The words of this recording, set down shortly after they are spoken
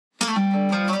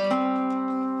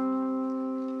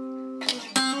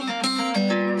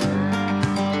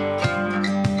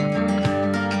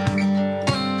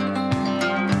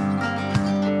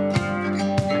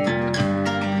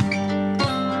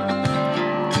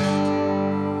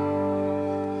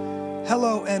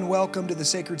Hello and welcome to the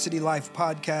Sacred City Life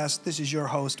podcast. This is your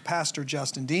host, Pastor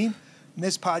Justin Dean. And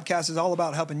this podcast is all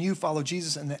about helping you follow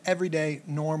Jesus in the everyday,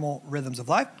 normal rhythms of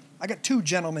life. I got two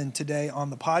gentlemen today on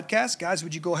the podcast. Guys,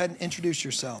 would you go ahead and introduce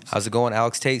yourselves? How's it going?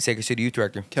 Alex Tate, Sacred City Youth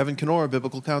Director. Kevin Kenora,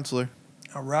 Biblical Counselor.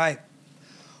 All right.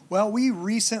 Well, we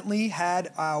recently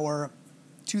had our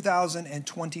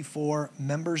 2024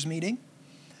 members meeting,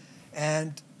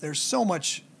 and there's so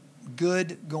much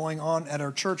good going on at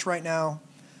our church right now.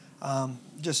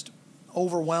 Just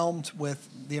overwhelmed with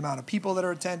the amount of people that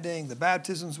are attending, the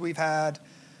baptisms we've had,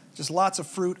 just lots of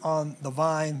fruit on the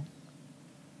vine.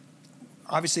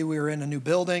 Obviously, we were in a new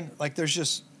building. Like, there's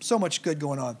just so much good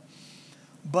going on.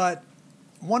 But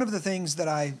one of the things that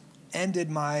I ended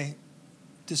my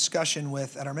discussion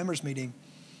with at our members meeting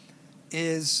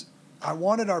is I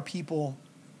wanted our people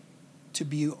to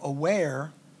be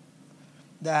aware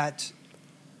that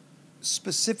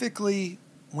specifically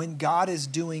when God is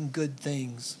doing good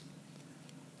things,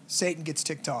 Satan gets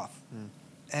ticked off.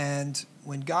 And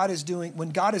when God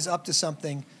is up to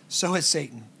something, so is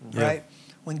Satan, right?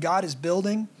 When God is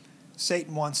building,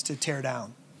 Satan wants to tear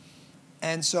down.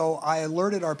 And so I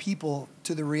alerted our people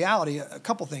to the reality, a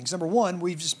couple things. Number one,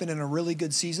 we've just been in a really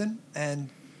good season, and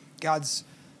God's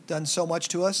done so much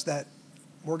to us that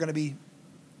we're going to be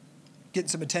getting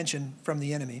some attention from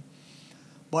the enemy.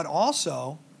 But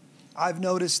also, I've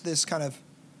noticed this kind of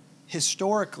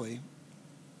historically,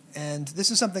 and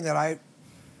this is something that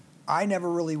I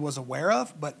never really was aware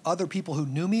of, but other people who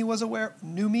knew me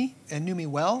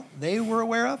well, they were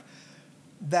aware of,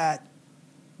 that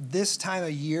this time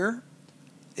of year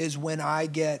is when I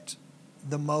get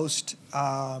the most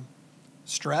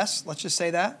stress, let's just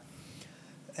say that,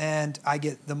 and I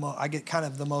get kind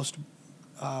of the most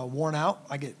worn out.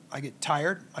 I get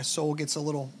tired. My soul gets a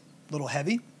little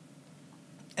heavy,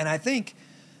 and I think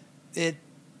it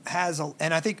has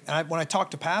when I talk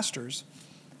to pastors,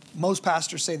 most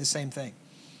pastors say the same thing.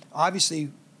 Obviously,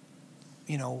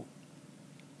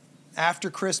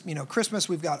 after Christmas,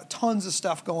 we've got tons of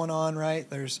stuff going on, right?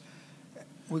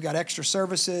 We've got extra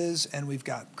services, and we've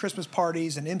got Christmas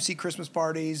parties and MC Christmas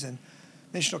parties and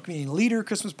missional community leader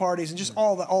Christmas parties and just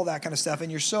all that kind of stuff.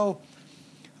 And you're so,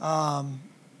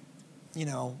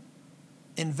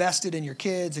 invested in your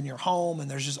kids and your home,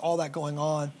 and there's just all that going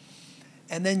on.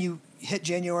 And then you hit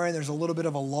January, and there's a little bit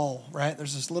of a lull, right?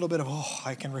 There's this little bit of,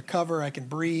 I can recover, I can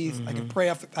breathe, I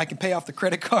can pay off the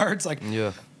credit cards,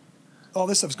 all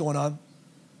this stuff's going on.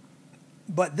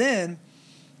 But then,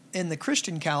 in the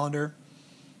Christian calendar,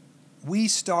 we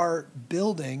start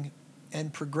building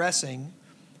and progressing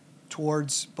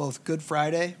towards both Good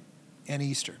Friday and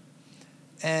Easter.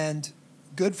 And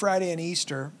Good Friday and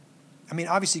Easter,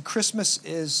 obviously Christmas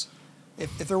is,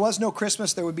 if there was no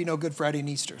Christmas, there would be no Good Friday and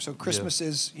Easter. So Christmas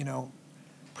is,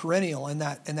 perennial in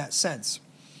that sense.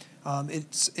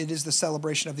 It is the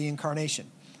celebration of the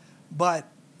incarnation. But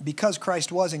because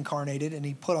Christ was incarnated and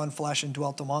he put on flesh and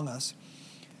dwelt among us,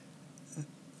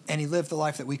 and he lived the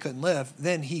life that we couldn't live,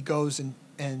 then he goes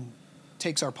and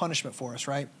takes our punishment for us,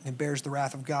 right? And bears the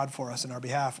wrath of God for us in our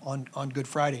behalf on Good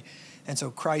Friday. And so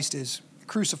Christ is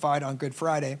crucified on Good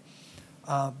Friday,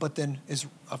 but then is,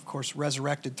 of course,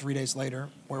 resurrected 3 days later,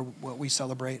 what we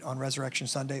celebrate on Resurrection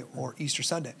Sunday or Easter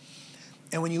Sunday.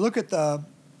 And when you look at the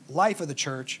life of the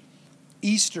church,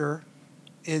 Easter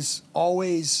is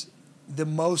always the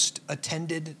most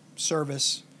attended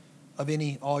service of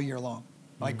any all year long.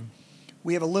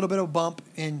 We have a little bit of a bump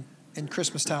in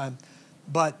Christmas time,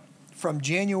 but from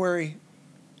January,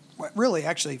 really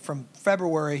actually from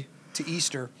February to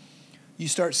Easter, you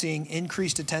start seeing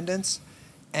increased attendance,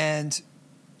 and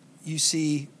you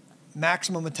see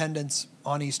maximum attendance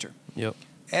on Easter. Yep.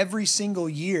 Every single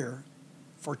year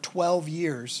for 12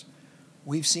 years,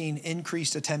 we've seen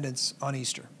increased attendance on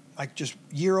Easter, like just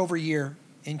year over year,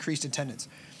 increased attendance.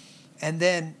 And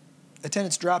then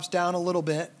attendance drops down a little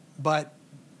bit, but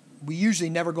we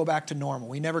usually never go back to normal.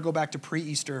 We never go back to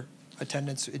pre-Easter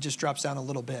attendance. It just drops down a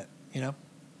little bit,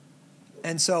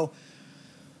 And so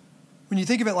when you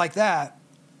think of it like that,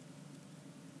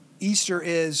 Easter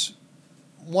is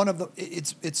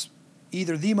it's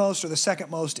either the most or the second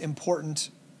most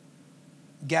important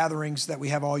gatherings that we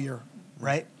have all year,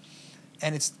 right?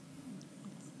 And it's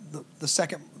the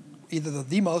second, either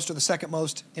the most or the second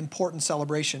most important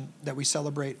celebration that we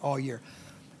celebrate all year.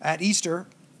 At Easter,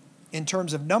 in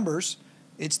terms of numbers,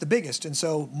 it's the biggest. And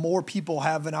so more people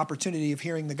have an opportunity of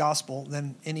hearing the gospel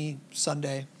than any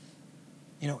Sunday.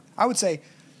 I would say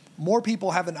more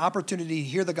people have an opportunity to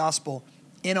hear the gospel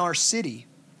in our city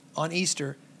on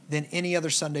Easter than any other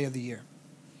Sunday of the year.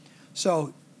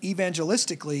 So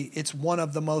evangelistically, it's one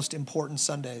of the most important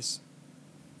Sundays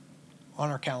on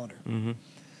our calendar.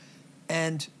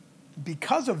 And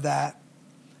because of that,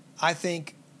 I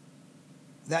think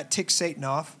that ticks Satan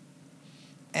off,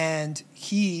 and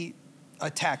he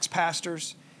attacks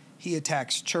pastors, he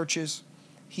attacks churches,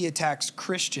 he attacks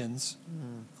Christians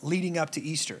leading up to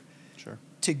Easter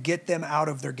to get them out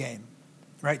of their game,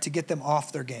 right? To get them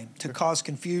off their game, to cause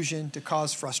confusion, to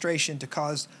cause frustration, to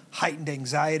cause heightened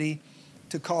anxiety,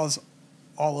 to cause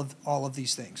all of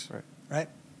these things, right?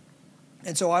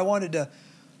 And so I wanted to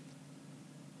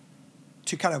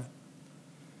kind of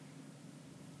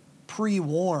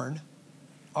pre-warn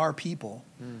our people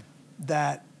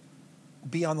that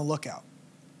be on the lookout,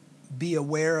 be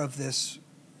aware of this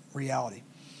reality.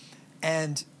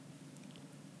 And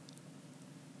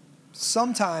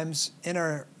sometimes in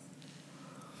our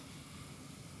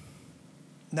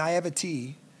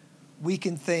naivety, we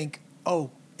can think,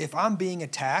 oh, if I'm being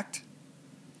attacked,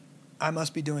 I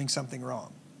must be doing something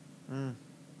wrong.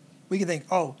 We can think,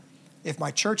 oh, if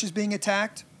my church is being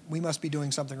attacked, we must be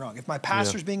doing something wrong. If my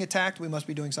pastor's being attacked, we must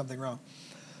be doing something wrong.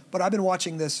 But I've been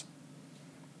watching this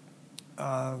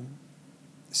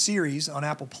series on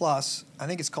Apple Plus. I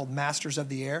think it's called Masters of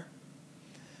the Air.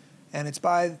 And it's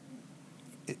by,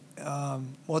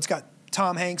 it's got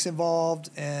Tom Hanks involved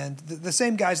and the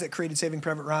same guys that created Saving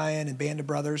Private Ryan and Band of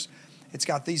Brothers. It's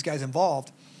got these guys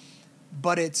involved.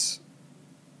 But it's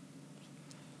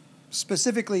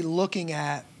specifically looking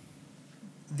at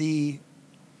the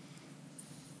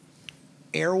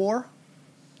air war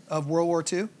of World War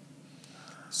II.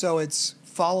 So it's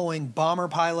following bomber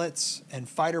pilots and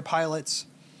fighter pilots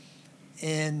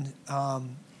in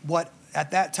what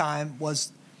at that time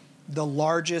was the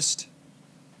largest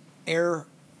air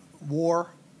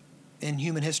war in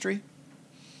human history.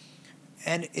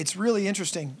 And it's really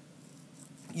interesting.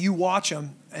 You watch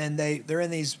them and they're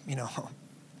in these,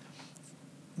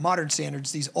 modern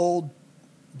standards, these old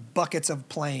buckets of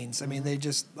planes. I mean, they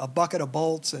just a bucket of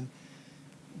bolts and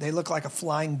they look like a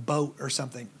flying boat or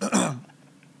something. But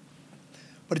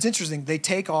it's interesting. They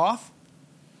take off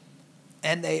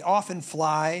and they often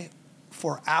fly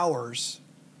for hours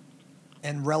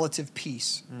in relative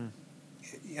peace.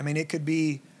 I mean, it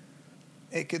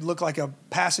could look like a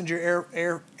passenger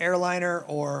airliner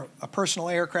or a personal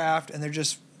aircraft, and they're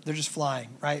just flying,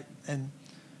 right? And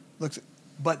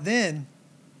but then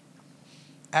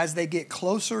as they get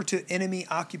closer to enemy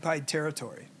occupied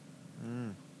territory,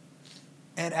 and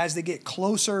as they get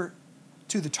closer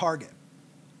to the target,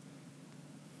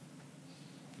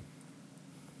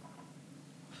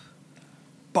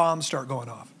 bombs start going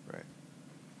off. Right.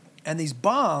 And these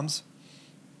bombs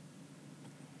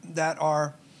that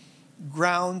are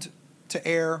ground to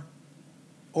air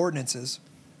ordinances,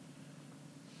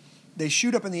 they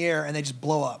shoot up in the air and they just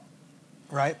blow up,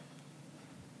 right?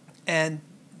 And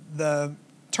the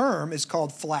term is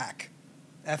called flak,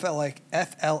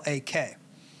 F-L-A-K.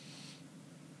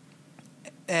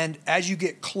 And as you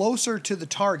get closer to the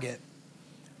target,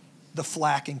 the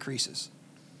flak increases,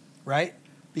 right?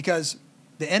 Because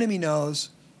the enemy knows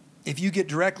if you get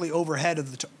directly overhead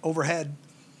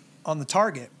on the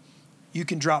target, you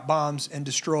can drop bombs and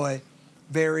destroy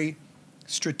very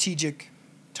strategic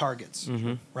targets,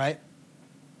 right?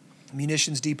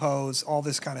 Munitions depots, all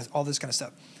this kind of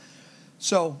stuff.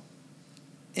 So,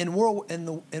 in World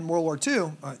War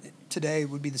II, today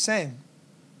would be the same.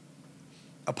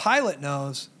 A pilot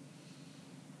knows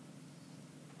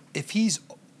if he's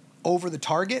over the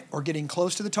target or getting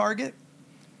close to the target,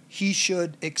 he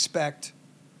should expect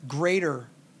greater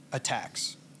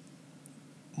attacks,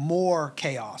 more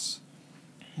chaos,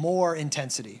 more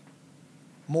intensity,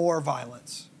 more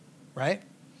violence, right?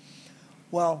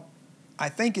 Well, I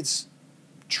think it's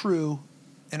true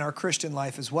in our Christian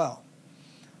life as well.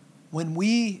 When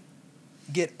we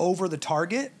get over the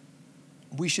target,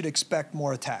 we should expect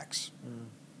more attacks.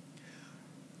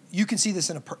 You can see this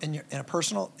in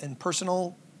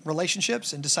personal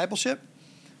relationships and discipleship.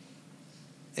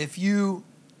 If you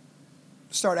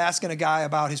start asking a guy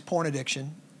about his porn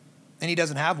addiction and he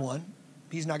doesn't have one,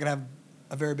 he's not going to have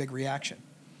a very big reaction.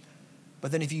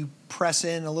 But then if you press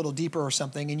in a little deeper or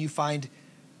something and you find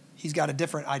he's got a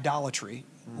different idolatry,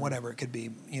 whatever it could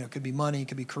be, it could be money, it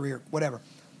could be career, whatever,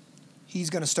 he's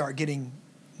going to start getting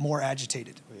more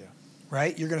agitated,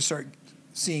 right? You're going to start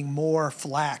seeing more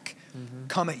flack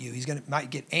come at you. Might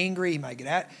get angry,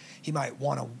 he might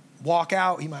want to walk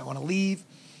out, he might want to leave.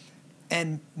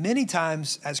 And many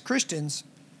times as Christians,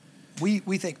 we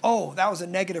think, oh, that was a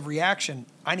negative reaction.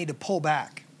 I need to pull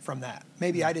back from that.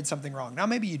 Maybe I did something wrong. Now,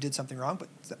 maybe you did something wrong, but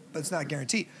it's not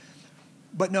guaranteed.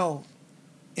 But no,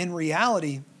 in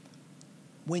reality,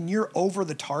 when you're over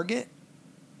the target,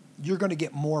 you're going to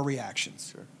get more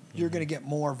reactions. you're going to get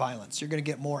more violence. You're going to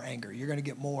get more anger. You're going to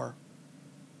get more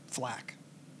flack,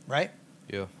 right?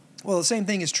 Yeah. Well, the same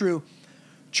thing is true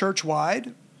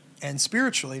church-wide and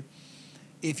spiritually.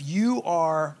 If you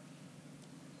are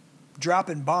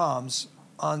dropping bombs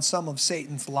on some of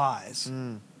Satan's lies,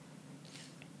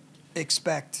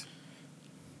 expect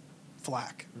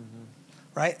flack,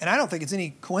 right? And I don't think it's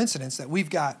any coincidence that we've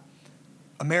got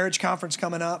a marriage conference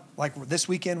coming up. Like this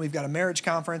weekend, we've got a marriage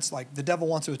conference. Like the devil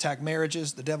wants to attack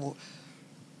marriages. The devil,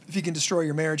 if he can destroy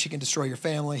your marriage, he can destroy your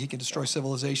family. He can destroy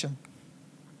civilization.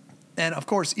 And of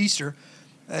course, Easter,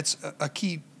 that's a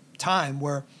key time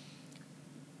where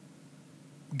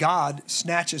God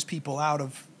snatches people out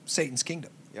of Satan's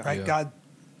kingdom, right? Yeah. God,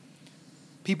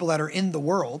 people that are in the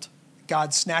world,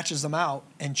 God snatches them out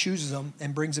and chooses them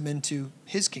and brings them into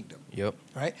his kingdom, Yep.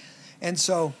 right? And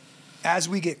so as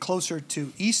we get closer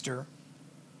to Easter,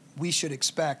 we should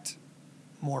expect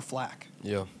more flack,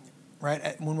 Yeah.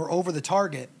 right? When we're over the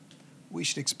target, we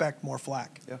should expect more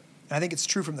flack. Yeah. And I think it's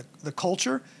true from the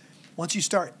culture. Once you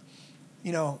start,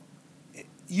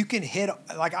 you can hit,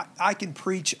 like I can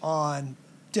preach on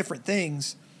different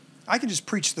things. I can just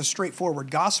preach the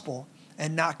straightforward gospel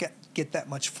and not get that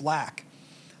much flack.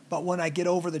 But when I get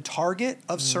over the target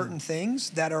of certain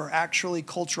things that are actually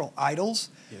cultural idols,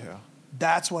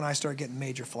 that's when I start getting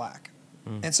major flack.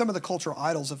 And some of the cultural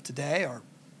idols of today are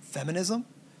feminism,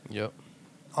 Yep.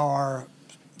 are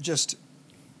just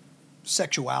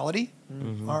sexuality,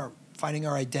 are finding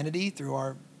our identity through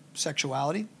our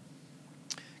sexuality.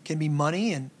 Can be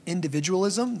money and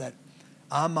individualism, that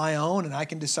I'm my own and I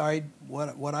can decide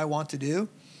what I want to do.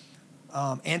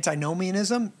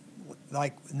 Antinomianism,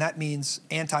 and that means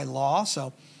anti-law.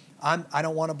 So I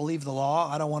don't want to believe the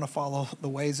law. I don't want to follow the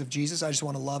ways of Jesus. I just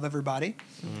want to love everybody.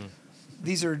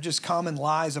 These are just common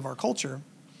lies of our culture.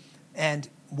 And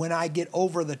when I get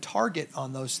over the target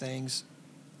on those things,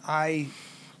 I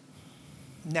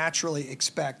naturally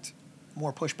expect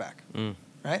more pushback,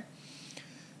 right?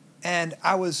 And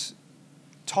I was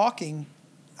talking,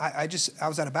 I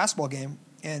was at a basketball game,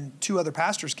 and two other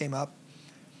pastors came up,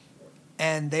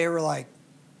 and they were like,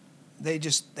 I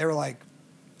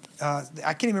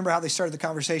can't even remember how they started the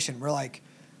conversation.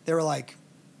 They were like,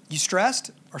 you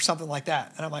stressed or something like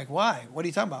that? And I'm like, why? What are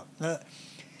you talking about?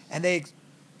 And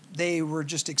they were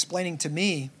just explaining to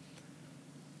me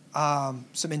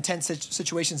some intense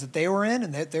situations that they were in,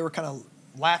 and they were kind of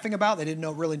laughing about. They didn't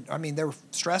know really. I mean, they were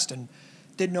stressed and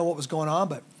didn't know what was going on.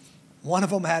 But one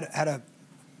of them had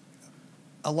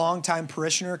a longtime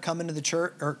parishioner come into the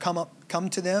church or come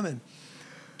to them and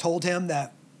told him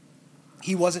that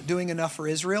he wasn't doing enough for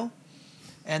Israel,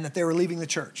 and that they were leaving the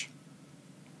church.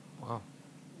 Wow.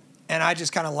 And I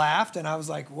just kind of laughed, and I was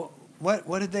like,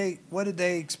 "What did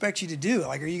they expect you to do?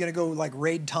 Like, are you going to go like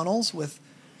raid tunnels with,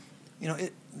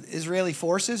 Israeli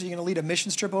forces? Are you going to lead a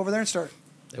missions trip over there and start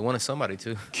They wanted somebody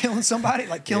to. killing somebody,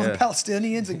 like killing Yeah.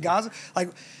 Palestinians in Gaza? Like,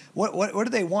 what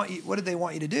did they want you? What did they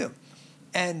want you to do?"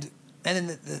 And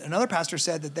then another pastor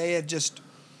said that they had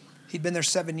he'd been there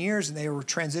 7 years, and they were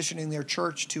transitioning their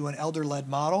church to an elder-led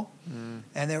model,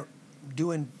 and they're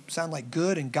sound like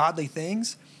good and godly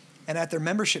things. And at their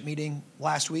membership meeting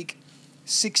last week,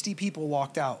 60 people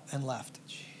walked out and left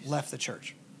the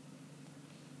church.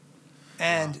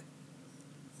 And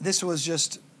this was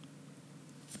just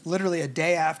literally a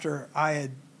day after I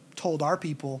had told our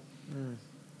people,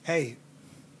 hey,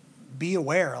 be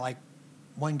aware, like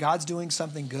when God's doing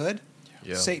something good,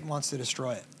 Yeah. Satan wants to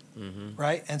destroy it.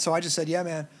 Right? And so I just said, yeah,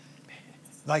 man,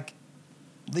 like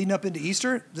leading up into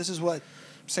Easter, this is what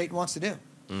Satan wants to do.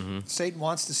 Satan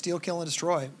wants to steal, kill, and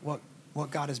destroy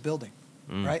what God is building,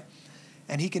 right?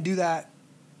 And he can do that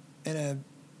in a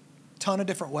ton of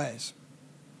different ways.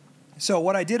 So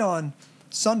what I did on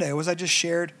Sunday was I just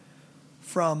shared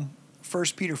from 1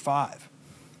 Peter 5.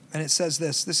 And it says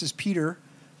this. This is Peter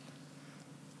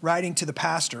writing to the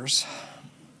pastors.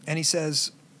 And he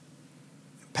says,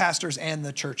 pastors and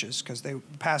the churches, because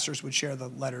pastors would share the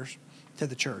letters to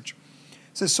the church.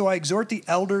 It says, so I exhort the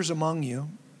elders among you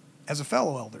as a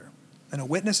fellow elder and a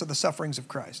witness of the sufferings of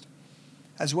Christ,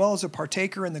 as well as a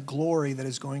partaker in the glory that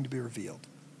is going to be revealed.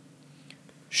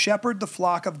 Shepherd the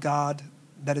flock of God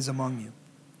that is among you.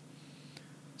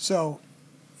 So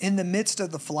in the midst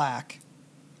of the flack,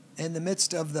 in the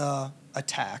midst of the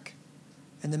attack,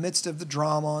 in the midst of the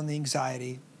drama and the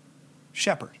anxiety,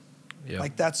 shepherd. Yeah.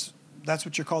 Like that's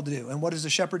what you're called to do. And what does the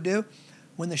shepherd do?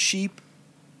 When the sheep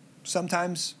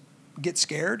sometimes get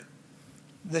scared,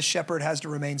 the shepherd has to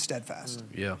remain steadfast.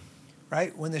 Yeah.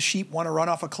 Right? When the sheep want to run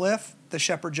off a cliff, the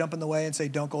shepherd jump in the way and say,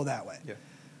 don't go that way. Yeah.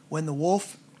 When the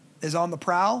wolf is on the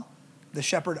prowl, the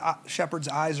shepherd's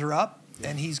eyes are up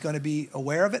and he's going to be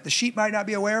aware of it. The sheep might not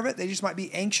be aware of it. They just might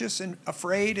be anxious and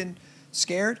afraid and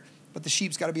scared, but the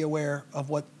sheep's got to be aware of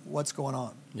what's going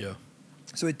on. Yeah.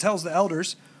 So it tells the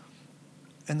elders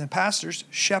and the pastors,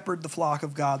 shepherd the flock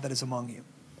of God that is among you,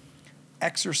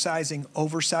 exercising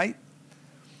oversight.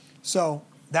 So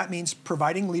that means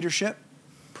providing leadership,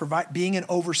 being an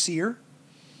overseer,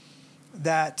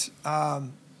 that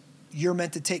you're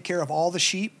meant to take care of all the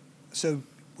sheep. So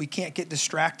we can't get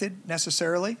distracted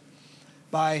necessarily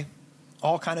by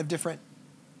all kind of different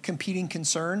competing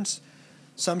concerns.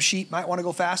 Some sheep might want to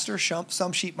go faster.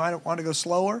 Some sheep might want to go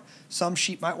slower. Some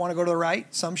sheep might want to go to the right.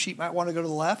 Some sheep might want to go to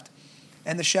the left.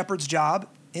 And the shepherd's job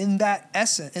in that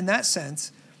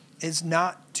sense, is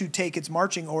not to take its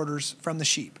marching orders from the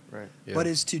sheep, Right. Yeah. but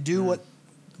is to do what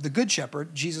the good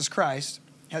shepherd, Jesus Christ,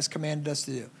 has commanded us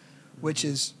to do, which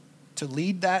is to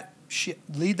lead those sheep,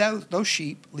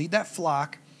 lead that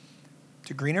flock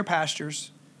to greener pastures,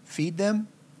 feed them,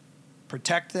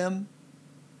 protect them,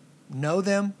 know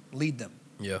them, lead them.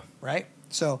 Yeah. Right?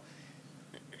 So,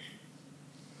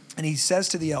 and he says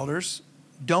to the elders,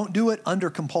 don't do it under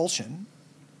compulsion.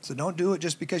 So don't do it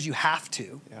just because you have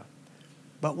to, Yeah.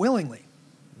 but willingly,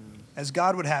 as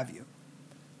God would have you.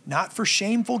 Not for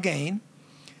shameful gain.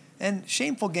 And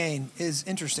shameful gain is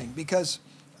interesting because,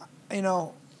 I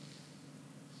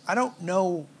don't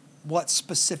know what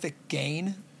specific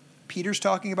gain Peter's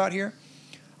talking about here.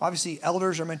 Obviously,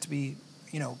 elders are meant to be,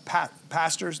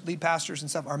 pastors, lead pastors and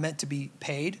stuff are meant to be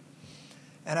paid.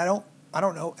 And I don't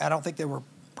know. I don't think they were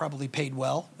probably paid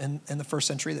well in the first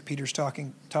century that Peter's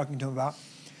talking to them about.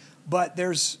 But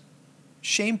there's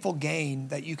shameful gain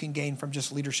that you can gain from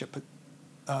just leadership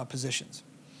positions.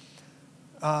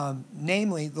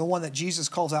 Namely, the one that Jesus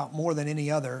calls out more than any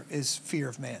other is fear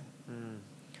of man.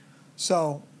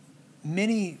 So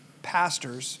many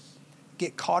pastors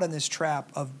get caught in this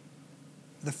trap of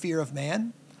the fear of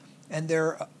man, and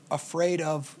they're afraid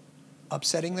of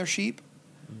upsetting their sheep.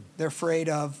 They're afraid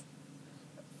of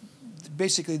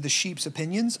basically the sheep's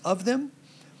opinions of them.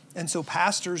 And so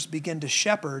pastors begin to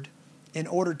shepherd in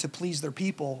order to please their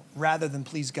people rather than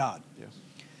please God. Yeah.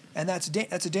 And that's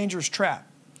a dangerous trap,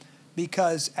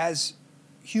 because as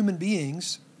human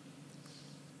beings,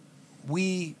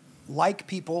 we like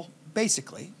people,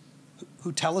 basically,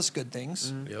 who tell us good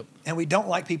things, Yep. and we don't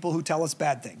like people who tell us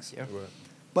bad things. Yeah. Right.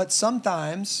 But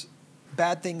sometimes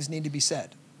bad things need to be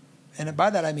said. And by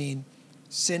that I mean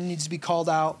sin needs to be called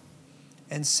out.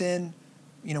 And sin,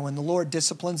 when the Lord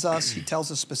disciplines us, he tells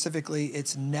us specifically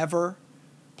it's never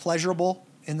pleasurable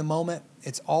in the moment.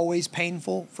 It's always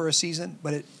painful for a season,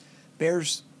 but it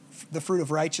bears the fruit of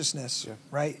righteousness, Yeah.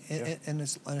 right, Yeah. in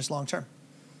its long term.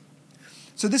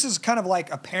 So this is kind of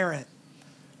like a parent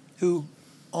who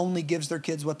only gives their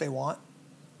kids what they want,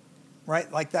 right?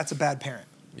 Like that's a bad parent.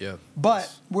 Yeah.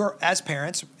 But we're, as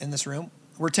parents in this room,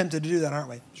 we're tempted to do that, aren't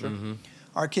we? Sure.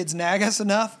 Our kids nag us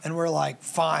enough, and we're like,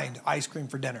 fine, ice cream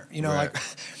for dinner, Right.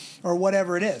 or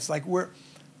whatever it is. Like we're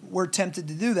tempted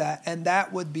to do that, and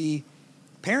that would be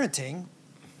parenting,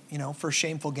 for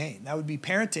shameful gain. That would be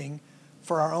parenting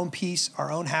for our own peace,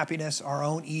 our own happiness, our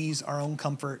own ease, our own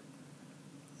comfort,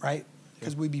 right?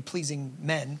 Because we'd be pleasing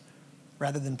men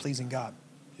rather than pleasing God.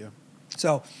 Yeah.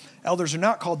 So elders are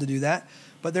not called to do that,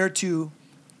 but they're to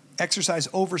exercise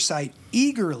oversight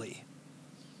eagerly,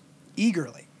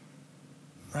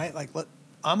 right? Like,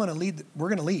 I'm going to lead. We're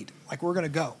going to lead. Like, we're going to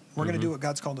go. We're going to do what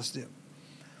God's called us to do.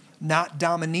 Not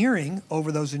domineering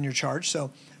over those in your charge.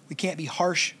 So we can't be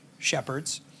harsh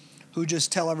shepherds who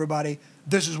just tell everybody,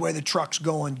 this is where the truck's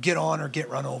going, get on or get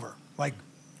run over. Like,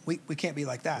 we can't be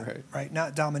like that, right?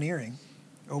 Not domineering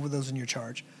over those in your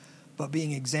charge, but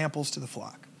being examples to the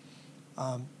flock.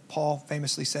 Paul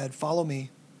famously said, follow me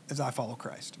as I follow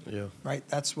Christ. Yeah. Right?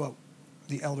 That's what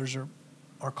the elders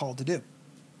are called to do.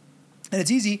 And it's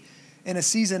easy in a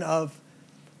season of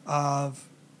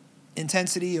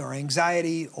intensity or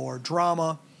anxiety or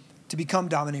drama to become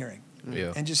domineering.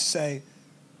 Yeah. And just say,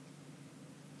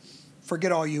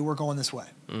 forget all you, we're going this way.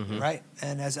 Mhm. Right?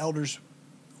 And as elders,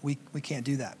 we can't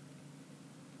do that.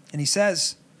 And he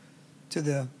says to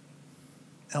the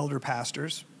elder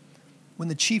pastors, when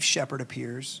the chief shepherd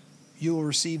appears, you will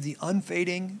receive the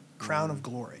unfading crown of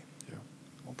glory. Yeah.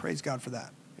 Well, praise God for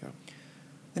that. Yeah.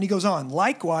 Then he goes on,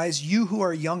 likewise, you who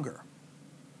are younger,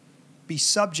 be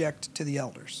subject to the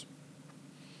elders.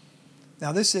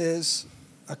 Now, this is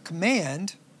a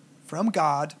command from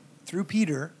God through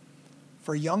Peter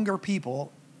for younger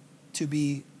people to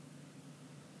be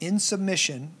in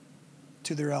submission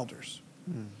to their elders.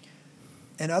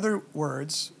 In other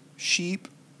words, sheep,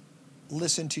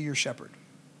 listen to your shepherd.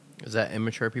 Is that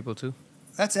immature people too?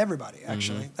 That's everybody,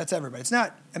 actually. Mm-hmm. That's everybody. It's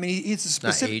not, I mean, it's a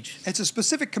specific, age. it's a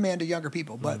specific command to younger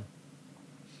people, but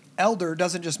elder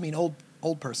doesn't just mean old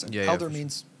person. Yeah, Elder for sure.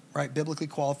 means, right, biblically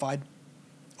qualified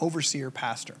overseer,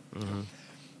 pastor. Mm-hmm.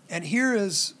 And here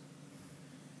is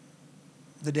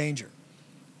the danger.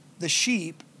 The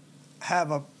sheep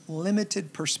have a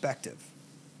limited perspective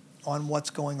on what's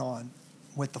going on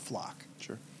with the flock.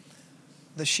 Sure.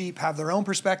 The sheep have their own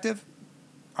perspective.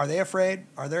 Are they afraid?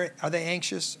 Are they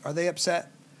anxious? Are they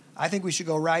upset? I think we should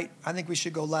go right. I think we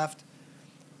should go left.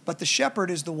 But the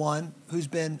shepherd is the one who's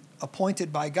been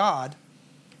appointed by God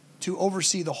to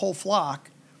oversee the whole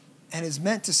flock and is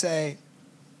meant to say,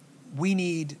 we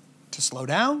need to slow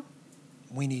down.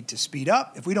 We need to speed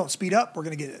up. If we don't speed up, we're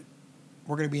going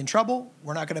to be in trouble.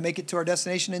 We're not going to make it to our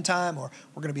destination in time, or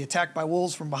we're going to be attacked by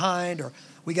wolves from behind, or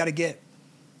we got to get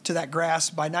to that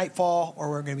grass by nightfall, or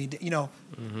we're going to be,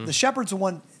 the shepherd's the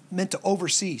one meant to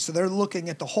oversee. So they're looking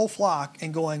at the whole flock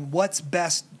and going, what's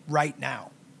best right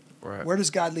now? Right. Where does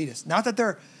God lead us? Not that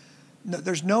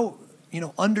there's no,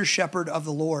 under shepherd of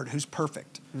the Lord who's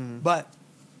perfect. But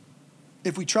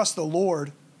if we trust the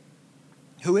Lord,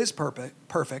 who is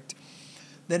perfect,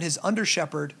 then his under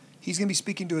shepherd, he's going to be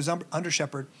speaking to his under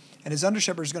shepherd, and his under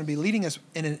shepherd is going to be leading us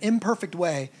in an imperfect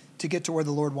way to get to where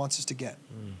the Lord wants us to get,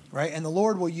 right? And the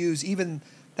Lord will use even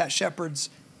that shepherd's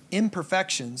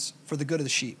imperfections for the good of the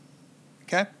sheep,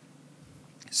 okay?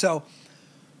 So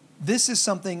this is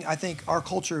something I think our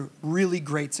culture really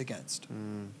grates against.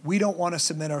 We don't want to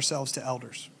submit ourselves to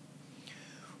elders.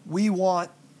 We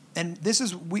want, and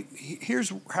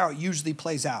here's how it usually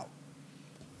plays out.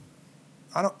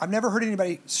 I've never heard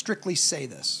anybody strictly say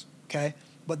this, okay?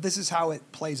 But this is how it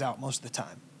plays out most of the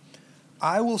time.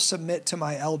 I will submit to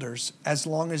my elders as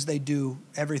long as they do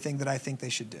everything that I think they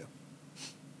should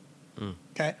do.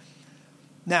 Okay?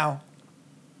 Now,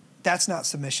 that's not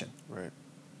submission. Right.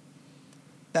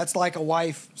 That's like a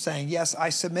wife saying, yes, I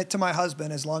submit to my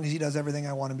husband as long as he does everything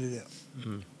I want him to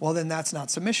do. Well, then that's not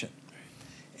submission.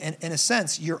 And in a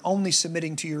sense, you're only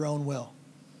submitting to your own will.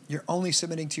 You're only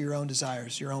submitting to your own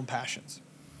desires, your own passions.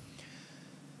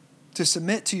 To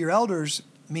submit to your elders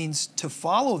means to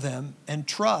follow them and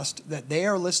trust that they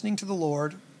are listening to the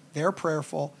Lord, they're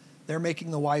prayerful, they're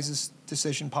making the wisest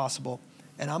decision possible,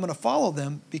 and I'm going to follow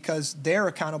them because they're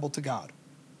accountable to God,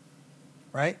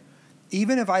 right?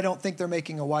 Even if I don't think they're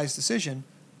making a wise decision,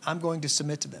 I'm going to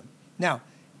submit to them. Now,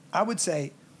 I would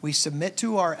say we submit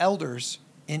to our elders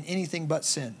in anything but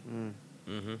sin.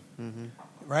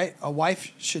 Right? A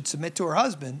wife should submit to her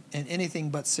husband in anything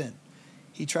but sin.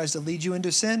 He tries to lead you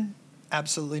into sin?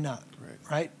 Absolutely not.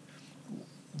 Right?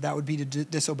 That would be to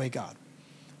disobey God.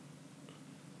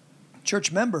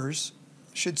 Church members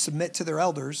should submit to their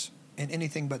elders in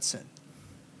anything but sin.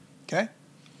 Okay?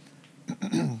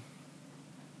 It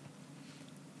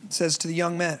says to the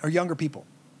young men or younger people,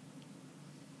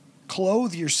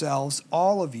 clothe yourselves,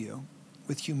 all of you,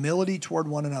 with humility toward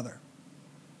one another.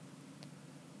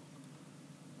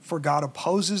 For God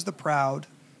opposes the proud,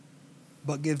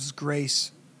 but gives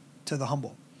grace to the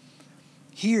humble.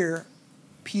 Here,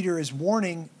 Peter is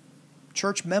warning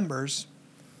church members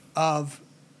of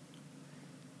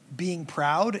being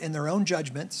proud in their own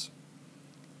judgments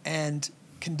and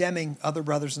condemning other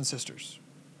brothers and sisters.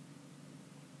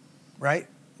 Right?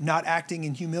 Not acting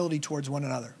in humility towards one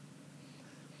another.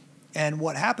 And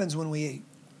what happens when we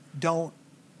don't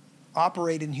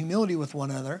operate in humility with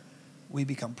one another, we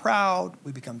become proud,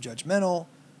 we become judgmental,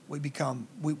 we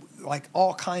like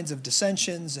all kinds of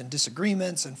dissensions and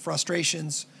disagreements and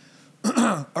frustrations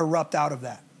erupt out of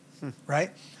that,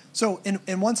 right? So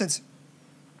in one sense,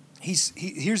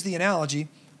 here's the analogy.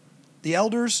 The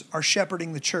elders are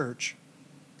shepherding the church.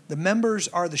 The members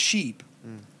are the sheep.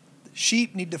 The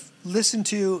sheep need to listen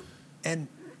to and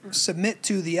submit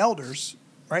to the elders,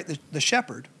 right? The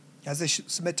shepherd, as they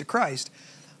submit to Christ.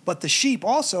 But the sheep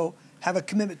also have a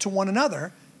commitment to one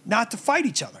another, not to fight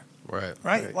each other.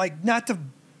 Right? Like not to,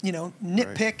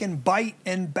 nitpick and bite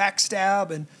and backstab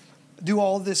and do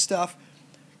all this stuff.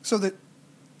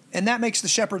 And that makes the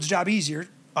shepherd's job easier,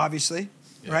 obviously,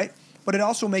 right? But it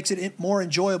also makes it more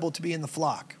enjoyable to be in the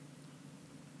flock,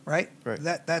 right?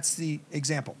 That's the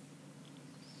example.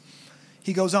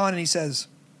 He goes on and he says,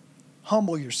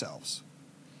 humble yourselves,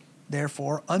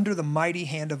 therefore, under the mighty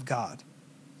hand of God,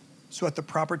 so at the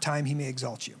proper time he may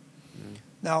exalt you.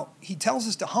 Now, he tells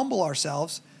us to humble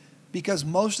ourselves because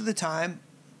most of the time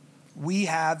we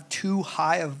have too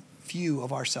high a view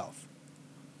of ourselves.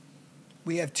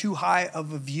 We have too high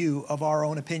of a view of our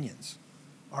own opinions,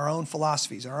 our own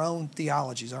philosophies, our own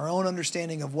theologies, our own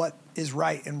understanding of what is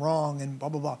right and wrong and blah,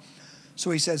 blah, blah.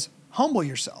 So he says, humble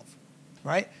yourself,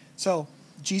 right? So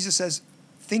Jesus says,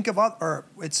 think of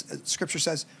Scripture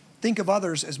says, think of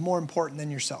others as more important than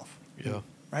yourself. Yeah.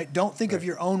 Right? Don't think of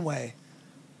your own way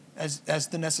as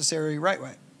the necessary right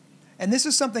way. And this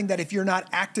is something that if you're not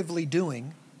actively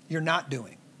doing, you're not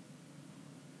doing.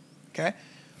 Okay?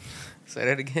 Say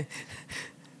that again.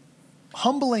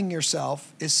 Humbling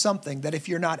yourself is something that if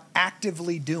you're not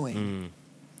actively doing,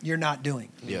 you're not doing.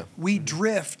 Yeah. We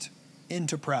drift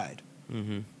into pride.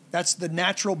 Mm-hmm. That's the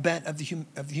natural bent of the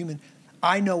human.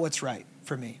 I know what's right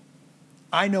for me.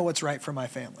 I know what's right for my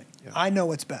family. Yeah. I know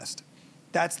what's best.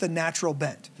 That's the natural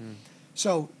bent.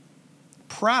 So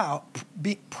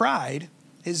pride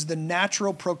is the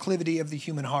natural proclivity of the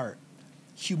human heart.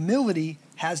 Humility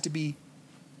has to be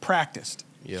practiced.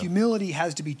 Yeah. Humility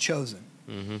has to be chosen.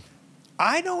 Mm-hmm.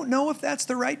 I don't know if that's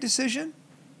the right decision.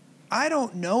 I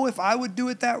don't know if I would do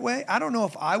it that way. I don't know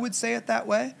if I would say it that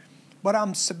way, but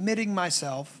I'm submitting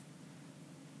myself,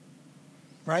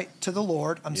 right, to the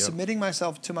Lord. I'm submitting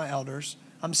myself to my elders.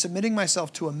 I'm submitting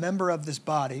myself to a member of this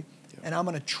body, and I'm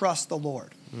going to trust the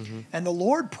Lord. Mm-hmm. And the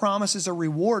Lord promises a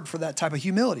reward for that type of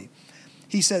humility.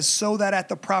 He says, so that at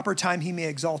the proper time he may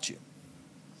exalt you.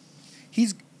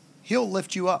 He'll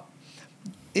lift you up.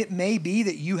 It may be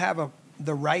that you have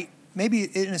the right, maybe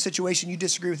in a situation you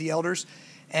disagree with the elders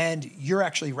and you're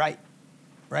actually right?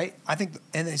 I think,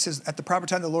 and it says at the proper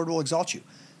time the Lord will exalt you.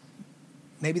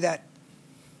 Maybe that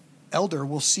elder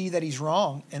will see that he's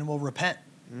wrong and will repent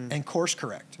and course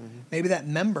correct. Mm-hmm. Maybe that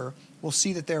member will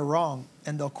see that they're wrong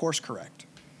and they'll course correct,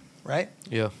 right?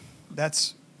 Yeah.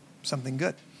 That's something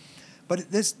good. But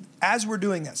as we're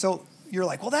doing that, so you're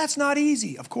like, well, that's not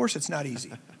easy. Of course it's not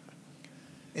easy.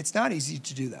 It's not easy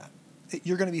to do that.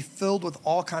 You're going to be filled with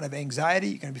all kind of anxiety.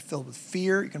 You're going to be filled with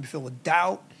fear. You're going to be filled with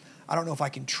doubt. I don't know if I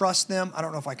can trust them. I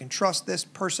don't know if I can trust this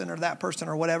person or that person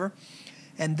or whatever.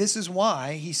 And this is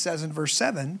why he says in verse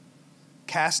 7,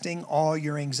 casting all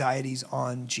your anxieties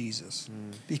on Jesus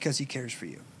because he cares for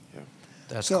you. Yeah.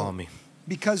 That's So, calming.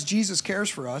 Because Jesus cares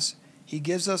for us, he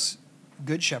gives us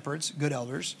good shepherds, good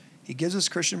elders. He gives us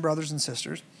Christian brothers and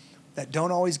sisters that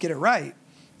don't always get it right.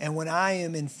 And when I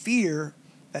am in fear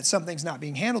that something's not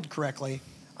being handled correctly,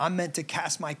 I'm meant to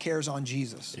cast my cares on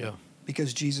Jesus. Yeah.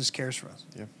 Because Jesus cares for us.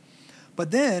 Yeah.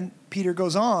 But then Peter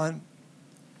goes on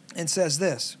and says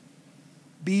this,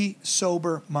 be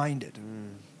sober-minded.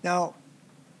 Now,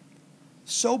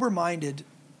 sober-minded,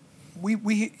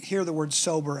 we hear the word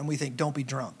sober and we think don't be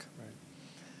drunk.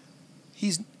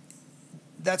 Right.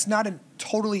 That's not a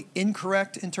totally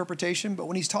incorrect interpretation, but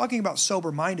when he's talking about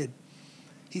sober-minded,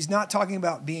 he's not talking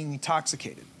about being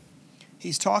intoxicated.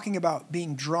 He's talking about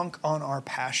being drunk on our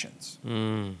passions.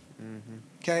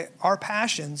 Okay, our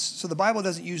passions, so the Bible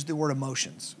doesn't use the word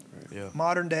emotions. Right. Yeah.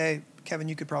 Modern day, Kevin,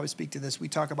 you could probably speak to this, we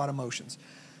talk about emotions.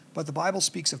 But the Bible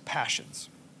speaks of passions,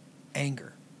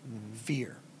 anger,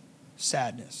 fear,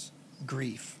 sadness,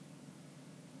 grief.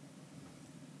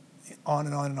 On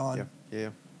and on and on. Yeah.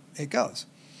 It goes.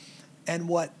 And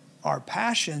what our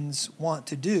passions want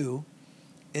to do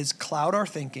is cloud our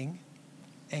thinking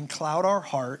and cloud our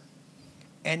heart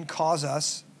and cause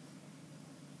us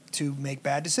to make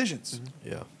bad decisions.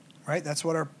 Yeah. Right? That's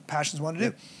what our passions want to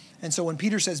do. And so when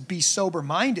Peter says be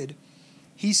sober-minded,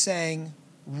 he's saying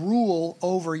rule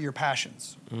over your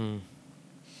passions.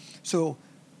 So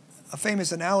a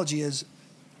famous analogy is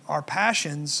our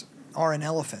passions are an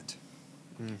elephant.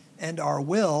 And our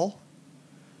will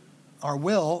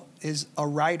is a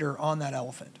rider on that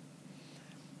elephant.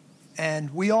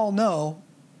 And we all know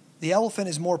the elephant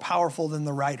is more powerful than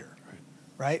the rider,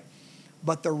 right?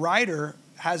 But the rider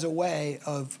has a way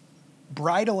of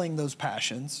bridling those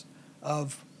passions,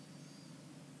 of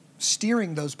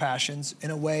steering those passions in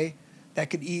a way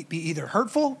that could be either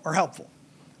hurtful or helpful.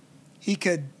 He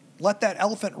could let that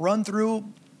elephant run through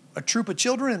a troop of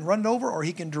children and run it over, or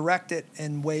he can direct it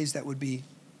in ways that would be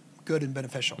good and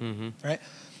beneficial, right?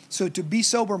 So to be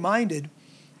sober-minded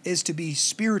is to be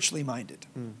spiritually minded,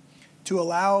 to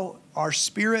allow our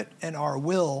spirit and our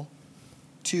will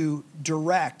to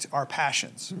direct our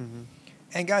passions.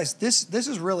 And guys, this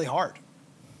is really hard.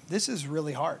 This is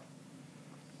really hard.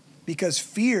 Because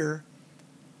fear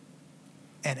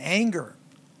and anger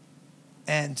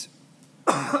and,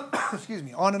 excuse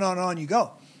me, on and on and on you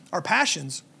go. Our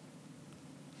passions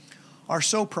are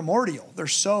so primordial. They're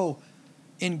so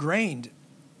ingrained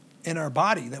in our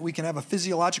body that we can have a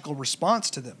physiological response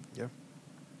to them. Yeah.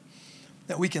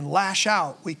 That we can lash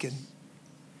out. We can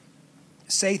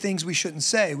say things we shouldn't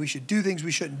say. We should do things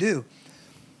we shouldn't do.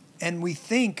 And we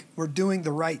think we're doing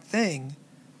the right thing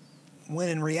when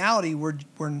in reality we're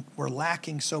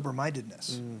lacking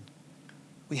sober-mindedness.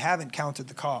 We haven't counted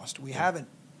the cost. We haven't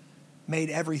made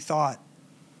every thought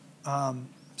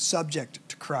subject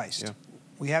to Christ. Yeah.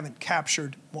 We haven't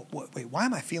captured, wait, why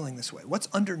am I feeling this way? What's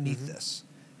underneath Mm-hmm. this?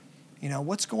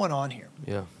 What's going on here?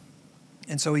 Yeah.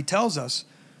 And so he tells us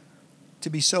to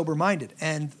be sober-minded.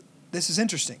 And this is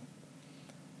interesting.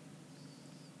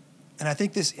 And I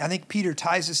think Peter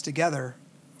ties this together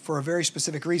for a very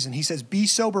specific reason. He says, be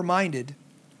sober-minded,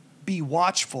 be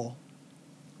watchful.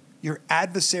 Your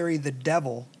adversary, the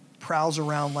devil, prowls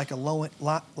around like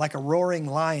a roaring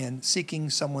lion seeking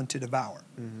someone to devour.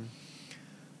 Mm-hmm.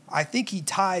 I think he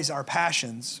ties our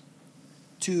passions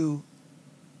to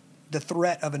the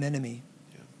threat of an enemy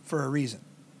for a reason.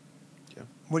 Yeah.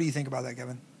 What do you think about that,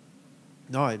 Kevin?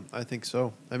 No, I think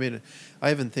so. I mean,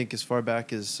 I even think as far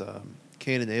back as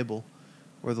Cain and Abel,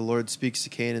 where the Lord speaks to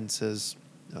Cain and says,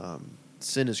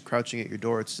 sin is crouching at your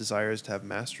door. Its desire is to have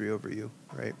mastery over you,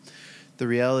 right? The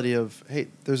reality of, hey,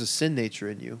 there's a sin nature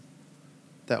in you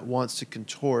that wants to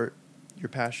contort your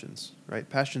passions, right?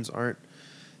 Passions aren't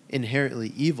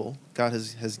inherently evil. God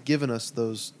has given us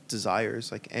those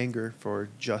desires, like anger for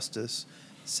justice,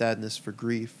 sadness for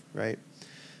grief, right?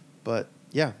 But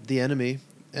yeah, the enemy,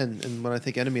 and when I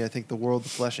think enemy, I think the world, the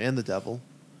flesh, and the devil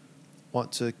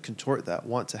want to contort that,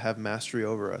 want to have mastery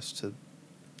over us, to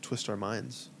twist our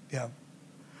minds. Yeah.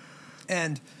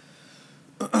 And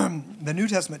the New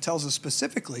Testament tells us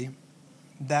specifically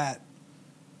that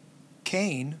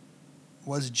Cain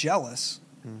was jealous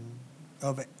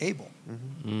of Abel.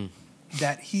 Mm.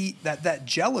 That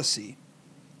jealousy,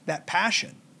 that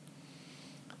passion,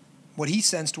 what he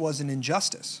sensed was an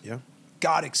injustice. Yeah.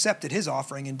 God accepted his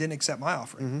offering and didn't accept my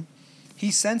offering. Mm-hmm.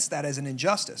 He sensed that as an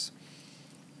injustice.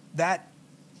 That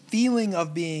feeling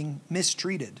of being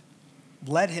mistreated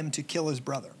led him to kill his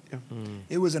brother. Yeah.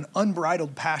 It was an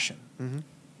unbridled passion,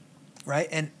 right?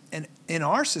 And in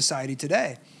our society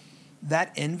today,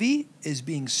 that envy is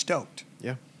being stoked.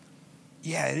 Yeah.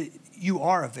 Yeah, you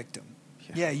are a victim.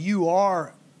 Yeah, you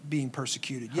are being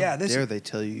persecuted. How dare they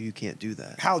tell you can't do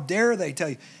that? How dare they tell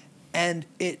you? And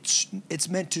it's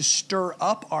meant to stir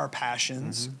up our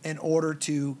passions in order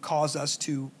to cause us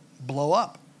to blow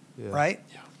up, right?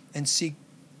 Yeah. And seek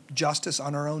justice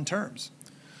on our own terms.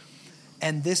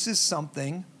 And this is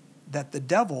something that the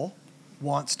devil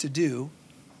wants to do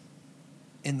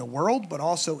in the world, but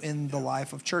also in the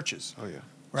life of churches, Oh, yeah.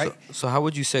 right? So how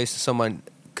would you say someone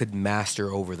could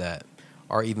master over that,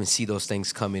 or even see those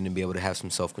things come in and be able to have some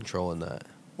self-control in that?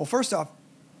 Well, first off,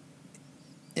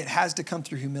 it has to come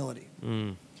through humility.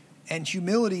 Mm. And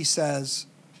humility says,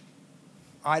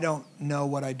 I don't know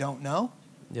what I don't know.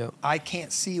 Yep. I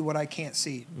can't see what I can't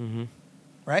see, Mm-hmm.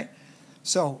 right?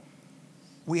 So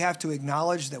we have to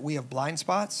acknowledge that we have blind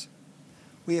spots.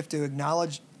 We have to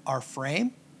acknowledge our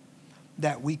frame,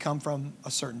 that we come from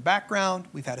a certain background.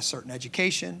 We've had a certain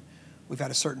education. We've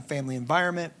had a certain family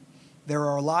environment. There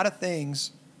are a lot of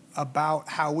things about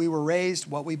how we were raised,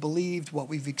 what we believed, what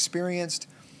we've experienced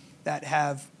that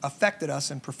have affected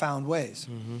us in profound ways.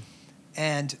 Mm-hmm.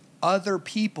 And other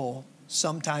people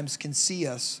sometimes can see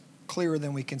us clearer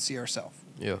than we can see ourselves.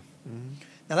 Yeah.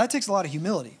 Now, that takes a lot of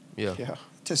humility Yeah. Yeah.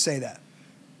 to say that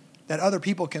other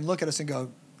people can look at us and go,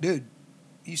 dude,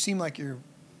 you seem like you're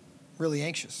really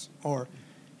anxious, or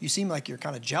you seem like you're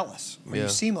kind of jealous, or Yeah. you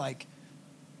seem like,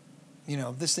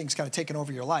 this thing's kind of taken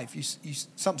over your life. You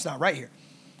something's not right here.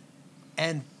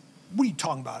 And what are you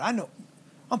talking about? I know,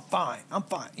 I'm fine.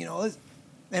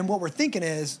 And what we're thinking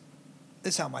is,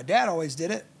 this is how my dad always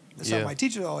did it. This is how Yeah. my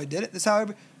teacher always did it. This is how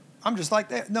I'm just like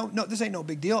that. No, this ain't no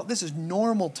big deal. This is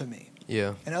normal to me.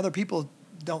 Yeah. And other people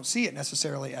don't see it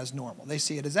necessarily as normal. They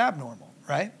see it as abnormal,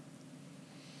 right?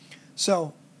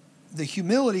 So the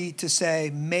humility to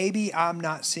say, maybe I'm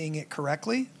not seeing it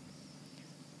correctly.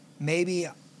 Maybe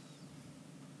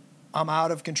I'm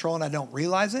out of control and I don't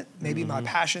realize it. Maybe my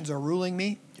passions are ruling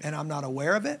me and I'm not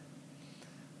aware of it.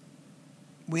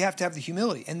 We have to have the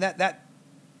humility. And that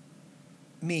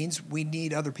means we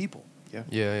need other people. Yeah.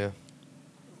 Yeah. Yeah.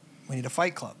 We need a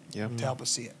fight club Yeah. to help us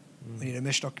see it. We need a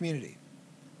missional community.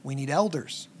 We need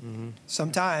elders. Mm-hmm.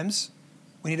 Sometimes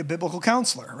we need a biblical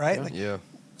counselor, right? Yeah. Like, Yeah.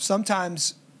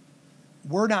 sometimes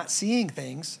we're not seeing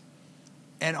things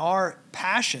and our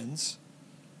passions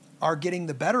are getting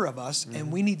the better of us,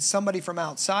 and we need somebody from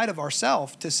outside of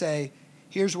ourselves to say,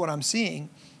 here's what I'm seeing.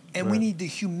 And we Right. need the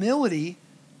humility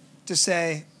to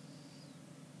say,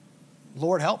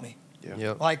 Lord, help me. Yeah.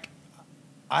 Yep. Like,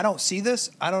 I don't see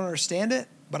this, I don't understand it,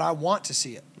 but I want to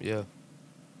see it. Yeah.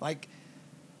 Like,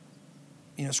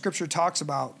 Scripture talks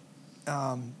about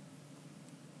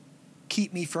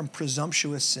keep me from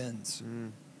presumptuous sins.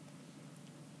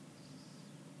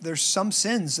 There's some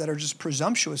sins that are just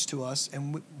presumptuous to us,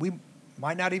 and we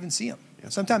might not even see them. Yeah.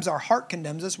 Sometimes our heart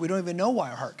condemns us. We don't even know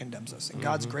why our heart condemns us. And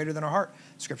God's greater than our heart,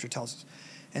 Scripture tells us.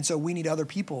 And so we need other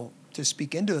people to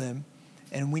speak into them,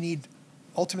 and we need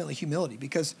ultimately humility,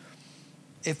 because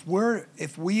if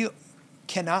we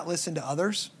cannot listen to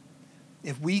others,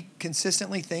 if we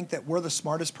consistently think that we're the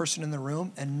smartest person in the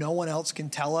room and no one else can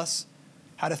tell us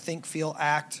how to think, feel,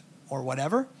 act, or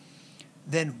whatever,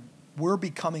 then we're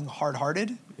becoming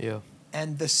hard-hearted. Yeah.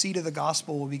 And the seed of the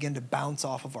gospel will begin to bounce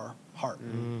off of our heart.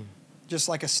 Just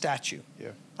like a statue. Yeah.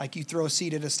 Like you throw a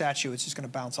seed at a statue, it's just going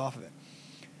to bounce off of it.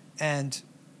 And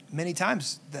many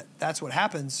times that's what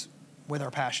happens with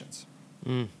our passions.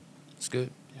 It's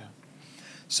good. Yeah.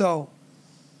 So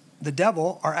the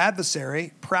devil, our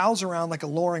adversary, prowls around like a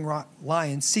roaring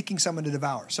lion seeking someone to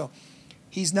devour. So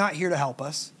he's not here to help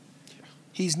us.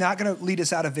 He's not going to lead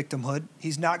us out of victimhood.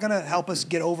 He's not going to help us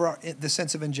get over the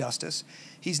sense of injustice.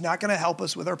 He's not going to help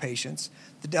us with our patience.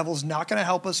 The devil's not going to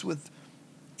help us with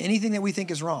anything that we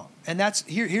think is wrong. And that's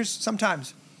here's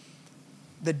sometimes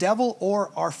the devil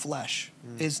or our flesh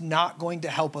is not going to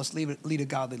help us lead a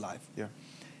godly life. Yeah.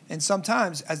 And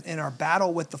sometimes, as in our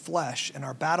battle with the flesh and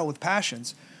our battle with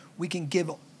passions, we can give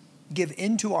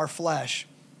into our flesh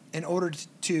in order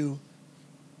to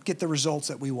get the results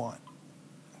that we want.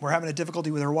 We're having a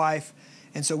difficulty with our wife,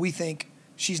 and so we think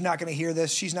she's not going to hear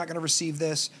this, she's not going to receive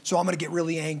this, so I'm going to get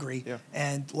really angry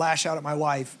and lash out at my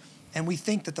wife. And we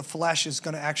think that the flesh is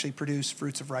going to actually produce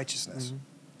fruits of righteousness,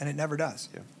 and it never does.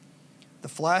 Yeah. The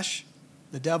flesh,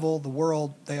 the devil, the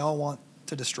world, they all want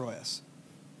to destroy us.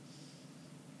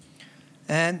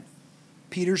 And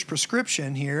Peter's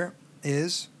prescription here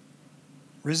is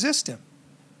resist him.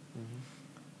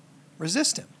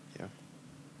 Resist him. Yeah.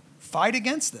 Fight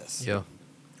against this. Yeah.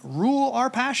 Rule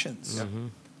our passions.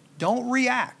 Don't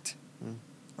react.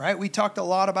 Right? We talked a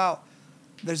lot about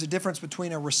there's a difference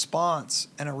between a response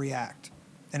and a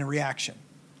reaction.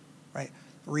 Right?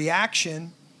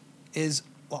 Reaction is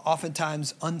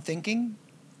oftentimes unthinking.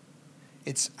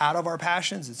 It's out of our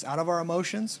passions. It's out of our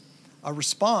emotions. A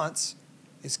response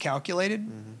is calculated,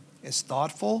 is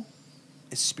thoughtful,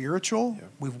 is spiritual. Yeah.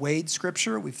 We've weighed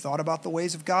Scripture. We've thought about the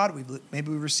ways of God.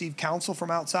 Maybe we've received counsel from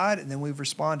outside, and then we've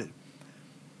responded.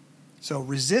 So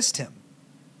resist him.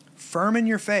 Firm in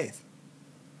your faith.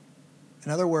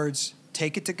 In other words,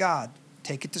 take it to God.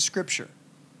 Take it to Scripture.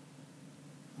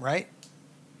 Right?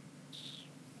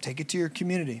 Take it to your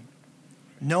community.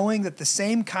 Knowing that the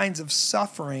same kinds of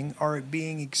suffering are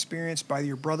being experienced by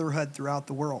your brotherhood throughout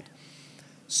the world.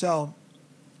 So,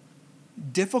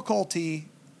 difficulty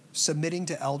submitting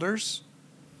to elders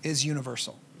is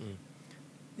universal.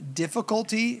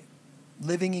 Difficulty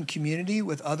living in community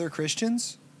with other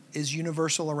Christians is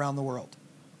universal around the world.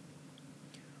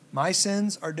 My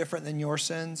sins are different than your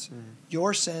sins.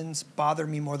 Your sins bother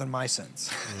me more than my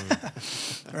sins.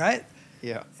 Right?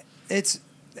 Yeah. It's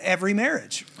every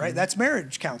marriage, right? That's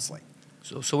marriage counseling.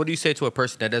 So what do you say to a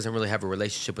person that doesn't really have a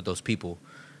relationship with those people,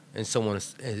 and someone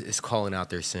is calling out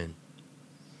their sin,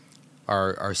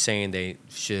 are saying they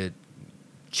should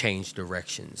change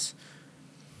directions?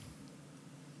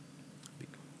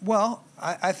 Well,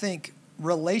 I think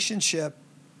relationship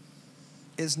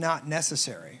is not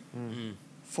necessary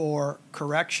for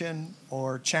correction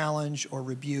or challenge or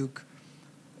rebuke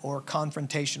or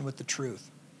confrontation with the truth.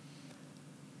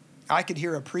 I could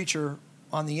hear a preacher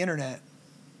on the internet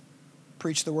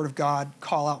preach the word of God,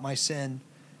 call out my sin,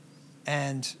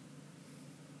 and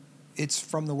it's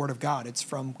from the word of God. It's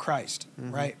from Christ,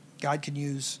 right? God can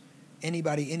use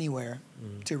anybody, anywhere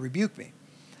to rebuke me.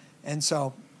 And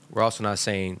so... We're also not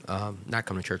saying not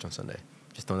come to church on Sunday.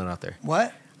 Just throwing that out there.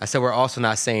 What? I said we're also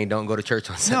not saying don't go to church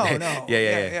on Sunday. No.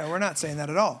 Yeah. We're not saying that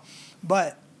at all.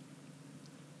 But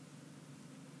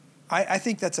I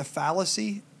think that's a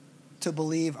fallacy to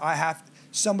believe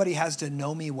somebody has to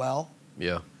know me well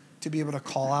to be able to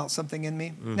call out something in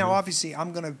me. Now, obviously,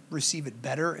 I'm going to receive it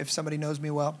better if somebody knows me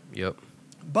well. Yep.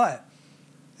 But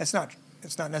it's not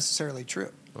necessarily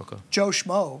true. Okay. Joe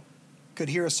Schmo could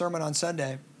hear a sermon on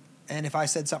Sunday, and if I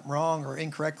said something wrong or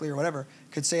incorrectly or whatever,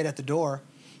 could say it at the door,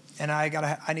 and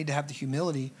I need to have the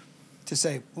humility to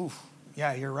say, "Oof,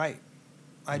 yeah, you're right.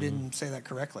 I didn't say that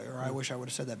correctly, or I wish I would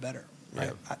have said that better."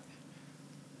 Right? Yeah.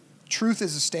 Truth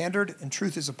is a standard, and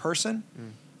truth is a person,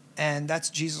 and that's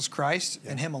Jesus Christ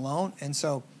and Him alone. And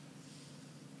so,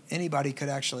 anybody could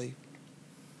actually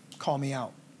call me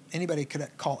out. Anybody could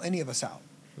call any of us out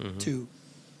to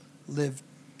live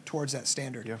towards that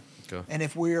standard. Yeah. Okay. And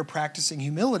if we are practicing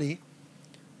humility,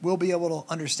 we'll be able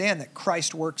to understand that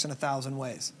Christ works in 1,000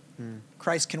 ways.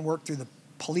 Christ can work through the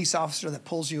police officer that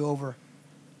pulls you over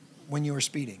when you were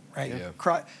speeding, right? Yeah.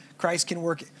 Christ can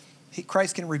work.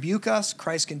 Christ can rebuke us.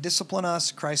 Christ can discipline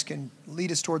us. Christ can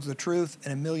lead us towards the truth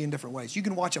in a million different ways. You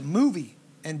can watch a movie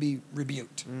and be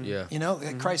rebuked. Yeah. You know,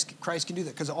 Christ can do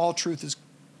that because all truth is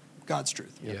God's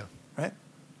truth. Yeah. Right?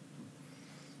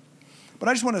 But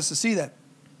I just want us to see that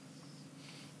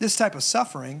this type of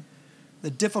suffering, the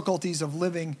difficulties of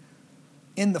living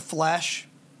in the flesh,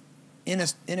 in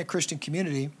a Christian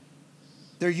community,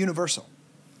 they're universal.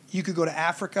 You could go to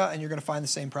Africa and you're going to find the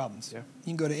same problems. Yeah. You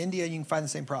can go to India, you can find the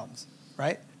same problems,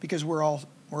 right? Because we're all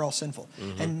sinful.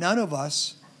 Mm-hmm. And none of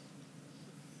us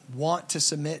want to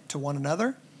submit to one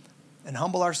another and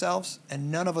humble ourselves,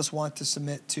 and none of us want to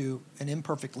submit to an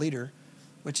imperfect leader,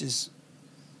 which is,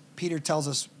 Peter tells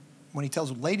us, when he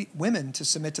tells women to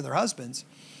submit to their husbands,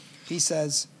 he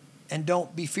says, and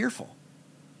don't be fearful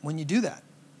when you do that.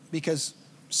 Because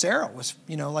Sarah was,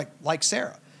 like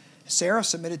Sarah. Sarah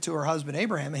submitted to her husband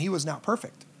Abraham, and he was not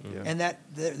perfect. Yeah. And that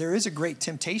there is a great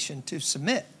temptation to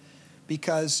submit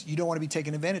because you don't want to be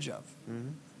taken advantage of,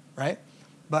 right?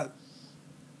 But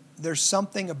there's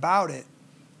something about it,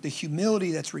 the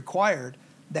humility that's required,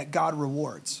 that God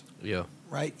rewards. Yeah.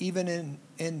 Right? Even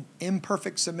in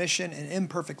imperfect submission and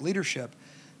imperfect leadership,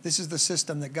 this is the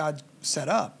system that God set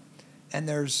up. And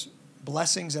there's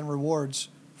blessings and rewards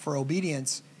for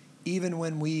obedience, even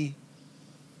when we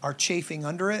are chafing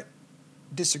under it,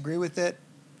 disagree with it,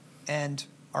 and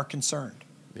are concerned,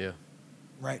 Yeah.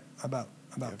 right, about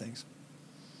things.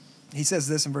 He says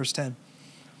this in verse 10.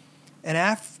 And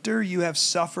after you have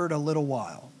suffered a little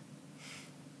while,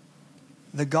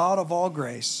 the God of all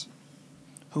grace,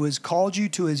 who has called you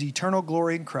to his eternal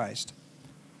glory in Christ,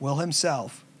 will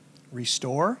himself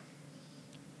restore,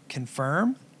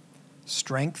 confirm,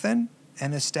 strengthen,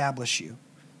 and establish you.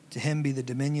 To him be the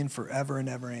dominion forever and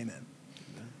ever. Amen.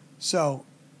 So,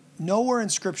 nowhere in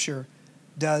Scripture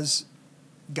does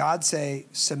God say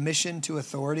submission to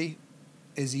authority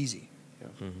is easy.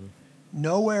 Yeah. Mm-hmm.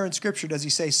 Nowhere in Scripture does he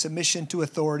say submission to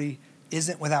authority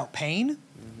isn't without pain,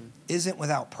 isn't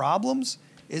without problems,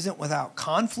 isn't without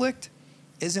conflict,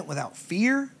 isn't without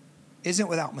fear, isn't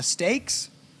without mistakes.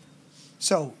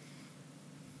 So,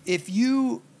 if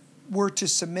you were to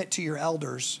submit to your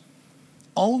elders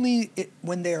only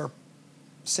when they're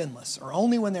sinless or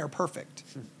only when they're perfect,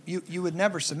 you would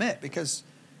never submit because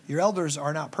your elders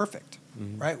are not perfect,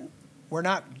 right? We're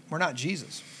not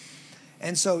Jesus.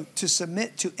 And so to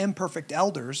submit to imperfect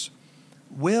elders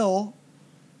will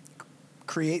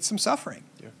create some suffering.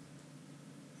 Yeah.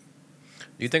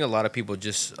 Do you think a lot of people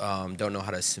just don't know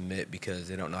how to submit because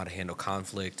they don't know how to handle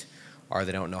conflict, or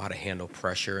they don't know how to handle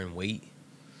pressure and weight?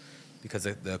 Because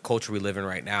the culture we live in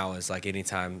right now is like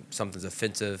anytime something's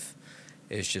offensive,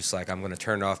 it's just like I'm going to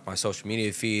turn off my social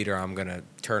media feed, or I'm going to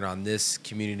turn on this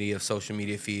community of social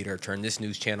media feed, or turn this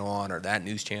news channel on or that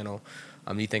news channel.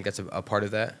 Do you think that's a part of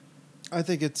that? I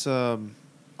think it's I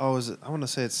want to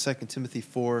say it's 2 Timothy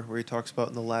 4, where he talks about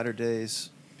in the latter days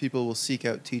people will seek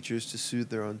out teachers to soothe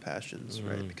their own passions,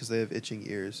 right? Because they have itching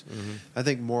ears. I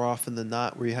think more often than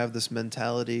not, where you have this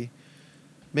mentality,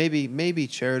 maybe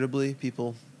charitably,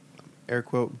 people, air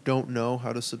quote, don't know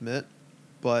how to submit,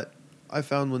 but I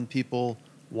found when people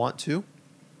want to,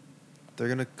 they're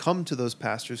going to come to those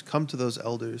pastors, come to those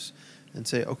elders, and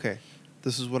say, okay,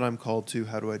 this is what I'm called to.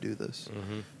 How do I do this?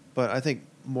 But I think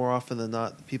more often than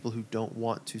not, the people who don't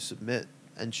want to submit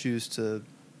and choose to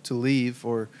leave,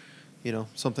 or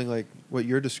something like what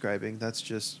you're describing, that's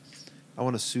just, I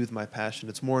want to soothe my passion.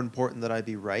 It's more important that I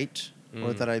be right,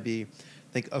 or that I be,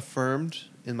 affirmed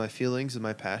in my feelings and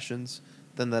my passions,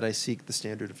 than that I seek the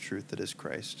standard of truth that is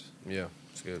Christ. Yeah,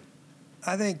 it's good.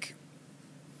 I think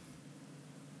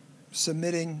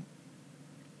submitting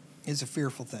is a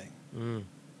fearful thing.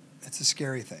 It's a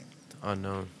scary thing.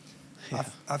 Unknown. Yeah.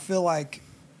 I feel like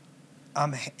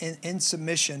I'm in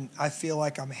submission. I feel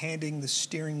like I'm handing the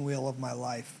steering wheel of my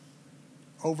life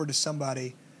over to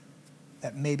somebody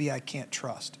that maybe I can't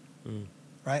trust,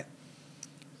 right?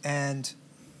 And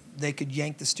they could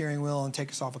yank the steering wheel and take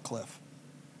us off a cliff.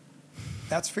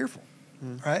 That's fearful,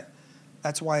 right?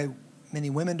 That's why many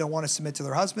women don't want to submit to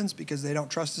their husbands, because they don't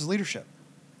trust his leadership,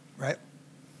 right?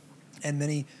 And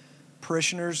many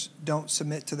parishioners don't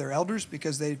submit to their elders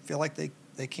because they feel like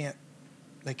they can't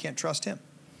trust him.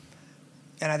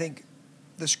 And I think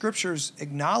the scriptures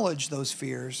acknowledge those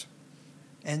fears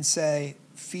and say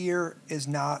fear is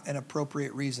not an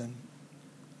appropriate reason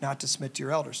not to submit to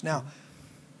your elders. Now,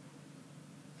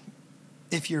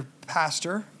 if your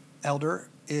pastor, elder,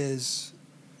 is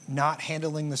not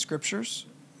handling the scriptures,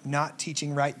 not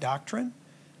teaching right doctrine,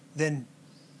 then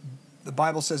the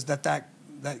Bible says that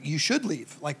you should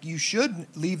leave. Like, you should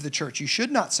leave the church. You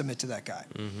should not submit to that guy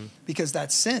because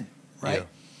that's sin, right? Yeah.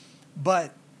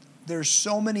 But there's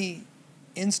so many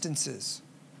instances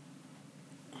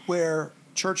where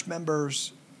church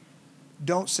members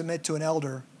don't submit to an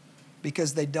elder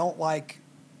because they don't like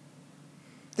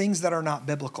things that are not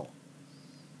biblical,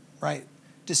 right?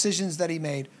 Decisions that he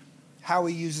made, how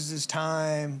he uses his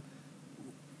time,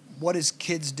 what his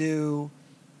kids do.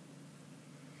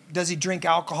 Does he drink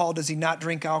alcohol? Does he not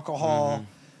drink alcohol?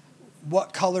 Mm-hmm.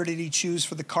 What color did he choose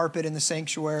for the carpet in the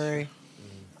sanctuary?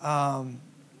 Mm-hmm.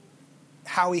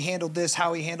 How he handled this,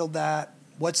 how he handled that.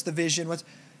 What's the vision?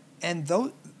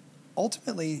 And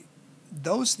ultimately,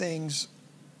 those things,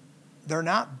 they're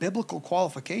not biblical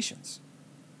qualifications,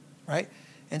 right?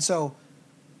 And so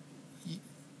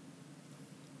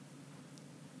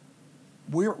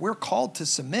we're called to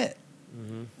submit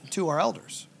mm-hmm. to our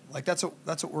elders. Like that's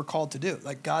what we're called to do.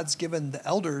 Like God's given the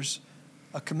elders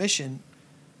a commission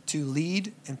to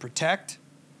lead and protect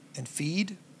and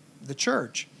feed the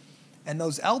church. And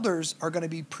those elders are going to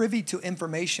be privy to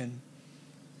information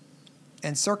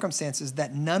and circumstances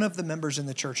that none of the members in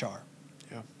the church are.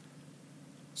 Yeah.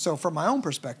 So from my own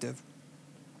perspective,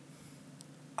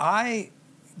 I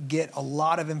get a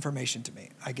lot of information to me.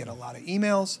 I get a lot of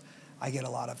emails. I get a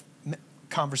lot of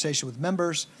conversation with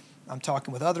members. I'm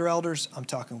talking with other elders. I'm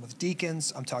talking with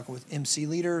deacons. I'm talking with MC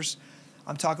leaders.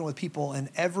 I'm talking with people in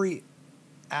every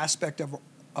aspect of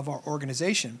our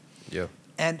organization. Yeah.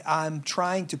 And I'm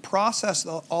trying to process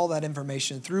all that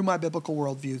information through my biblical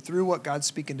worldview, through what God's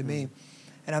speaking to me.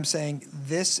 And I'm saying,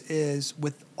 this is,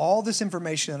 with all this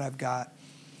information that I've got,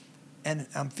 and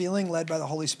I'm feeling led by the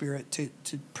Holy Spirit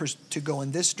to go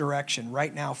in this direction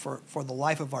right now for the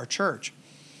life of our church.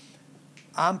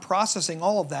 I'm processing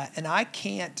all of that, and I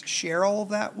can't share all of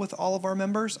that with all of our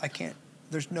members. I can't.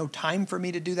 There's no time for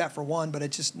me to do that, for one, but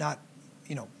it's just not,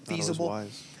 feasible. Not always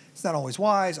wise. It's not always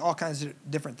wise. All kinds of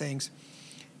different things,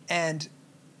 and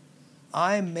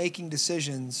I'm making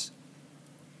decisions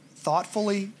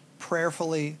thoughtfully,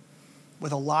 prayerfully,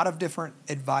 with a lot of different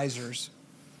advisors,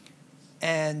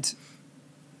 and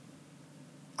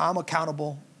I'm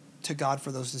accountable to God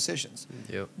for those decisions.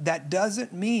 Yep. That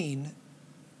doesn't mean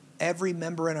every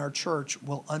member in our church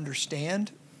will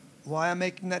understand why I'm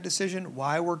making that decision,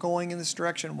 why we're going in this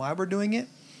direction, why we're doing it.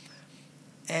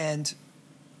 And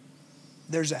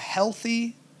there's a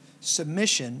healthy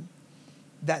submission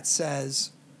that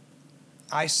says,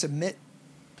 I submit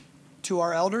to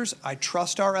our elders, I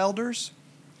trust our elders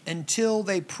until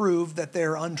they prove that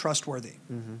they're untrustworthy,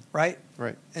 mm-hmm. right?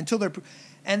 Right. Until they're,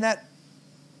 and that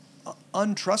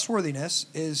untrustworthiness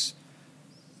is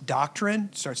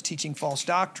doctrine, starts teaching false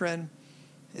doctrine.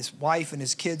 His wife and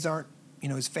his kids aren't,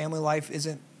 his family life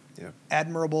isn't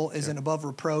admirable, isn't above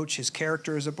reproach. His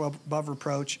character is above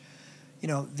reproach.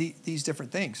 These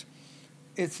different things.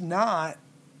 It's not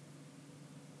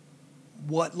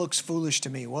what looks foolish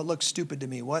to me, what looks stupid to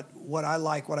me, what I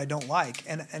like, what I don't like.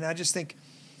 And I just think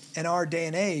in our day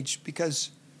and age,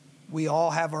 because we all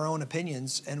have our own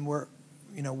opinions and we're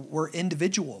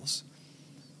individuals,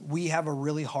 we have a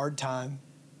really hard time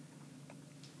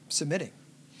submitting.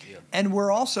 Yeah. And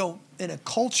we're also in a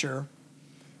culture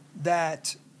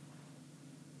that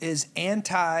is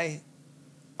authoritarian.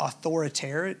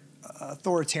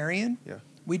 Yeah.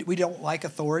 We don't like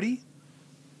authority.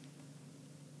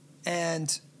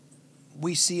 And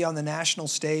we see on the national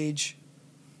stage,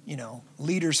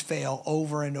 leaders fail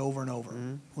over and over and over.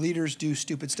 Mm-hmm. Leaders do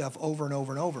stupid stuff over and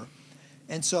over and over.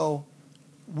 And so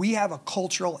we have a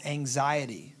cultural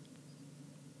anxiety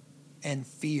and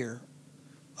fear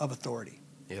of authority.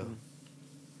 Yeah.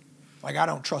 Like, I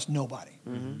don't trust nobody.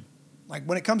 Mm-hmm. Like,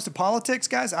 when it comes to politics,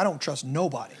 guys, I don't trust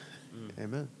nobody.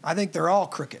 Amen. I think they're all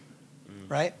crooked,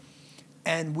 right?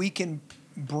 And we can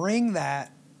bring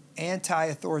that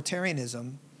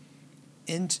anti-authoritarianism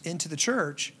into the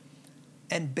church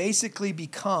and basically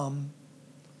become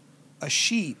a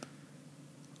sheep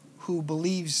who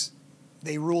believes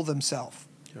they rule themselves.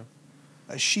 Yeah.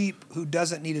 A sheep who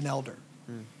doesn't need an elder.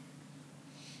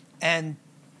 And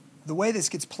the way this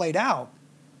gets played out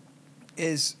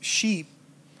is sheep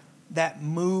that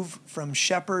move from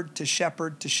shepherd to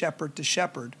shepherd to shepherd to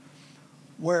shepherd,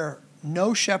 where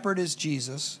no shepherd is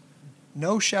Jesus,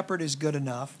 no shepherd is good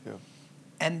enough,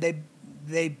 and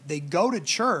they go to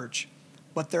church,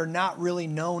 but they're not really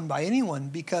known by anyone,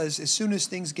 because as soon as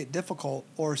things get difficult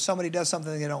or somebody does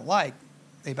something they don't like,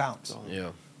 they bounce.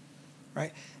 Yeah.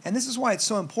 Right? And this is why it's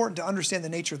so important to understand the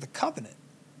nature of the covenant.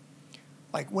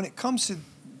 Like, when it comes to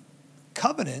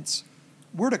covenants,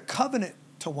 we're to covenant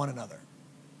to one another.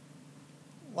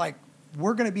 Like,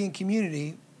 we're going to be in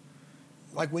community.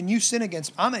 Like, when you sin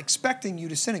against me, I'm expecting you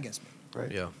to sin against me.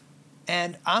 Right. Yeah.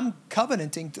 And I'm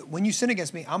covenanting when you sin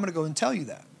against me, I'm going to go and tell you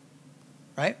that.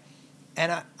 Right?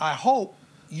 And I hope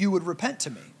you would repent to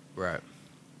me. Right.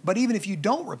 But even if you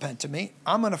don't repent to me,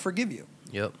 I'm going to forgive you.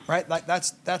 Yep. Right? Like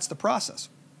that's the process.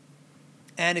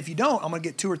 And if you don't, I'm going to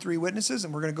get 2 or 3 witnesses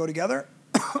and we're going to go together,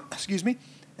 excuse me,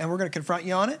 and we're going to confront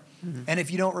you on it. Mm-hmm. And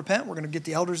if you don't repent, we're going to get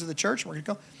the elders of the church and we're going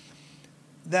to go.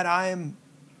 That I am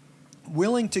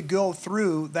willing to go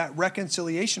through that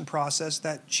reconciliation process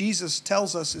that Jesus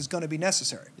tells us is going to be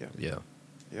necessary. Yeah. Yeah.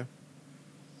 Yeah.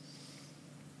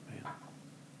 Man.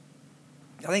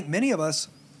 I think many of us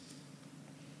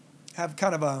have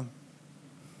kind of a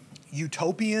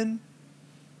utopian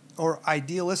or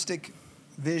idealistic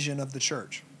vision of the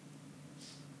church.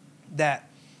 That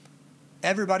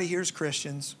everybody here is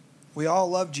Christians, we all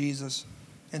love Jesus,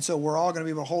 and so we're all going to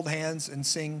be able to hold hands and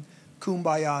sing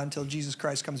Kumbaya until Jesus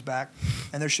Christ comes back,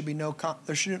 and there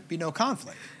shouldn't be no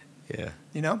conflict. Yeah.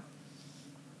 You know?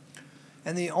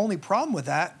 And the only problem with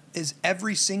that is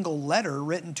every single letter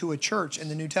written to a church in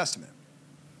the New Testament.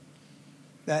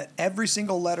 That every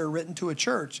single letter written to a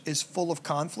church is full of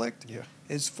conflict,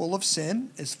 is full of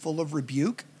sin, is full of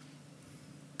rebuke,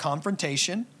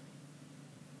 confrontation,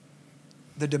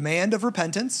 the demand of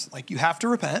repentance, like you have to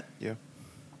repent. Yeah.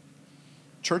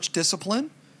 Church discipline.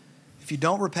 If you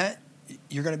don't repent,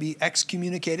 you're going to be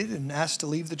excommunicated and asked to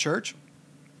leave the church,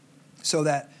 so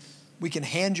that we can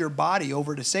hand your body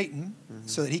over to Satan,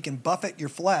 so that he can buffet your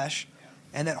flesh,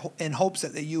 and that in hopes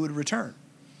that you would return.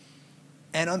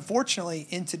 And unfortunately,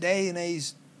 in the day and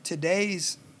age,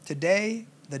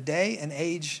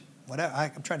 whatever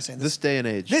I'm trying to say, this day and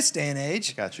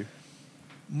age, I got you.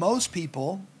 Most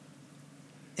people,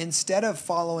 instead of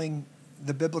following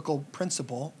the biblical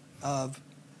principle of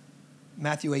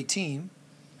Matthew 18,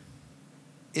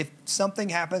 if something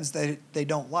happens that they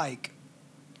don't like,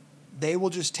 they will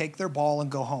just take their ball and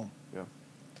go home. Yeah.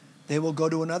 They will go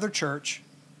to another church,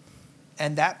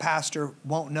 and that pastor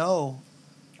won't know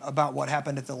about what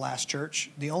happened at the last church.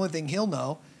 The only thing he'll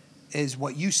know is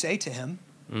what you say to him.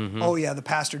 Mm-hmm. Oh, yeah, the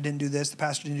pastor didn't do this, the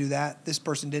pastor didn't do that, this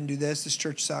person didn't do this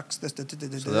church sucks. So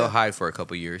they'll hide for a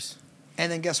couple years.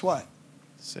 And then guess what?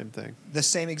 Same thing. The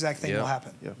same exact thing will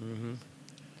happen. Yeah. Mm-hmm.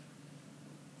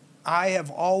 I have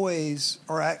always,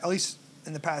 or at least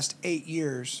in the past 8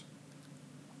 years,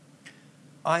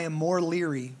 I am more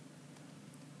leery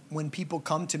when people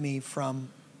come to me from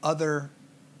other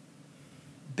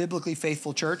biblically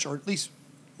faithful church, or at least,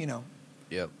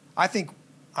 Yep. I think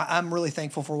I'm really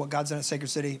thankful for what God's done at Sacred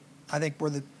City. I think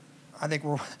we're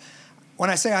when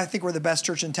I say I think we're the best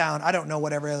church in town, I don't know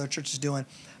what every other church is doing.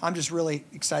 I'm just really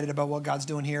excited about what God's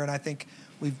doing here, and I think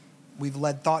we've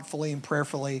led thoughtfully and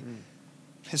prayerfully,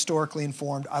 historically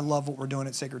informed. I love what we're doing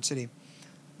at Sacred City.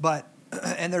 But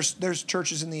and there's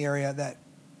churches in the area that,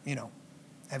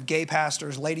 have gay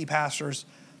pastors, lady pastors,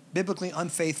 biblically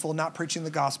unfaithful, not preaching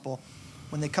the gospel.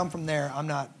 When they come from there, I'm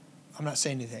not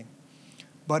saying anything.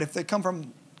 But if they come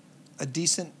from a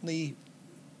decently,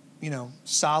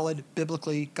 solid,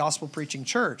 biblically gospel-preaching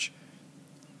church,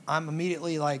 I'm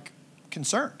immediately,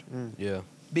 concerned. Yeah.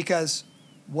 Because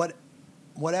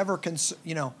whatever,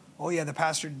 oh, yeah, the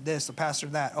pastor did this, the pastor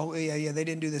did that. Oh, yeah, they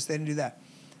didn't do this, they didn't do that.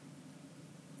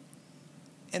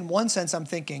 In one sense, I'm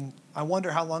thinking, I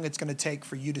wonder how long it's going to take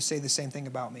for you to say the same thing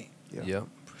about me. Yeah,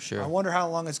 for sure. I wonder how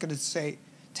long it's going to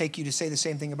take you to say the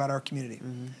same thing about our community.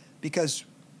 Mm-hmm. Because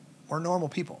we're normal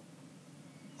people.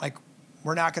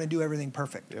 We're not going to do everything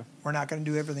perfect. Yeah. We're not going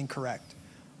to do everything correct.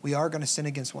 We are going to sin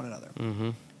against one another.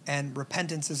 Mm-hmm. And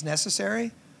repentance is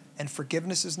necessary, and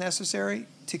forgiveness is necessary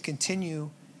to continue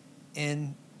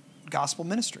in gospel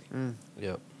ministry.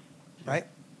 Yep. Right?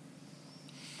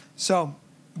 So,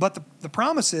 but the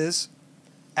promise is,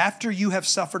 after you have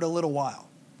suffered a little while.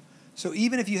 So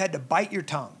even if you had to bite your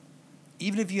tongue,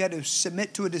 even if you had to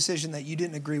submit to a decision that you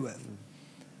didn't agree with,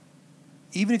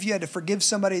 even if you had to forgive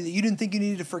somebody that you didn't think you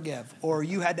needed to forgive, or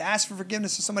you had to ask for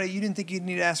forgiveness of somebody you didn't think you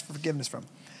needed to ask for forgiveness from,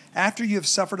 after you have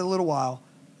suffered a little while,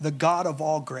 the God of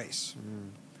all grace,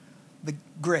 the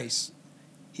grace,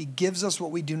 he gives us what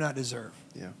we do not deserve.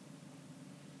 Yeah.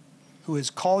 Who has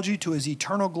called you to his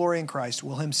eternal glory in Christ,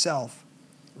 will himself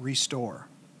restore,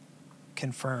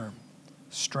 confirm,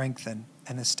 strengthen,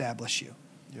 and establish you.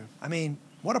 Yeah. I mean,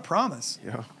 what a promise.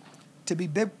 Yeah. To be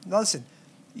listen,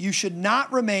 you should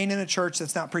not remain in a church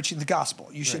that's not preaching the gospel.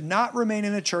 You should not remain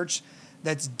in a church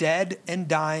that's dead and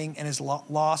dying and has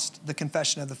lost the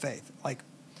confession of the faith.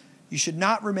 You should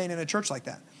not remain in a church like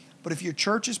that. But if your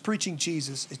church is preaching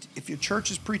Jesus, if your church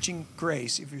is preaching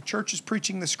grace, if your church is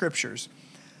preaching the scriptures,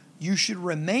 you should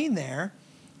remain there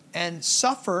and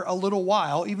suffer a little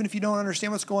while, even if you don't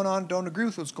understand what's going on, don't agree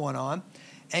with what's going on.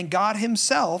 And God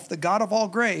himself, the God of all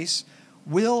grace,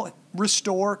 will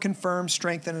restore, confirm,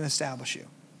 strengthen, and establish you.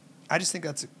 I just think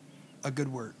that's a good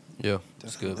word. Yeah,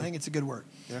 that's good. I think it's a good word.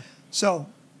 Yeah. So,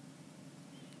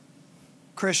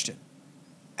 Christian,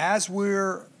 as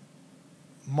we're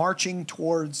marching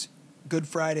towards Good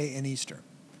Friday and Easter,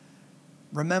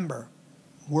 remember,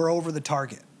 we're over the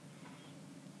target.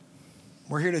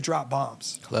 We're here to drop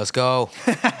bombs. Let's go.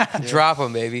 Drop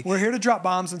them, baby. We're here to drop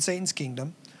bombs on Satan's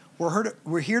kingdom.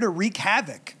 We're here to wreak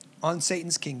havoc on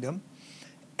Satan's kingdom.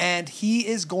 And he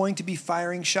is going to be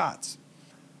firing shots.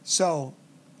 So,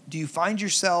 do you find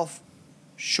yourself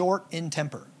short in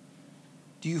temper?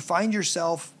 Do you find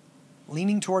yourself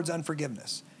leaning towards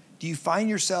unforgiveness? Do you find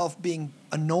yourself being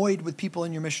annoyed with people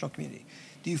in your missional community?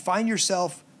 Do you find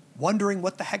yourself wondering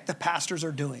what the heck the pastors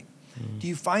are doing? Do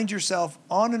you find yourself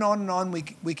on and on and on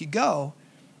we could go?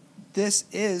 This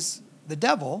is the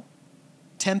devil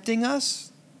tempting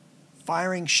us,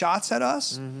 firing shots at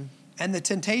us. And the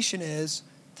temptation is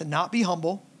to not be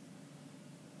humble,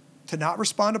 to not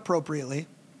respond appropriately,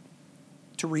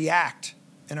 to react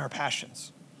in our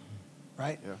passions,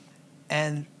 right? Yeah.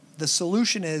 And the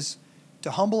solution is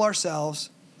to humble ourselves,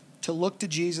 to look to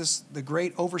Jesus, the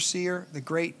great overseer, the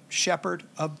great shepherd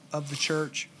of the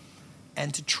church,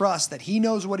 and to trust that he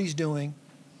knows what he's doing.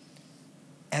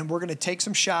 And we're going to take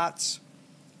some shots,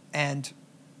 and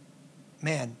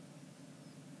man,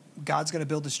 God's going to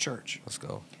build his church. Let's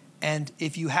go. And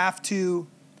if you have to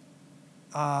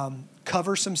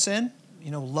cover some sin,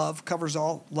 love covers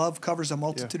a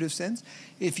multitude of sins.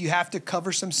 If you have to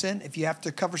cover some sin, if you have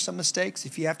to cover some mistakes,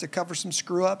 if you have to cover some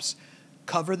screw-ups,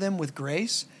 cover them with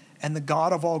grace, and the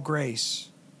God of all grace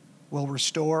will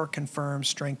restore, confirm,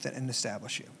 strengthen, and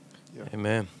establish you. Yeah.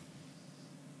 Amen.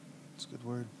 That's a good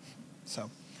word. So,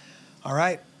 all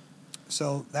right.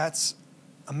 So that's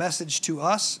a message to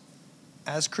us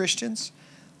as Christians.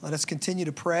 Let us continue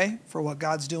to pray for what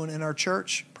God's doing in our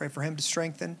church. Pray for him to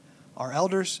strengthen our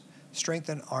elders,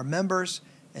 strengthen our members,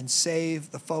 and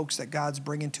save the folks that God's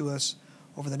bringing to us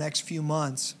over the next few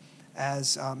months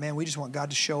as, we just want God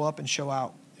to show up and show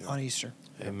out on Easter.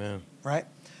 Amen. Right?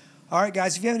 All right,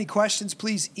 guys, if you have any questions,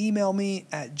 please email me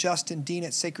at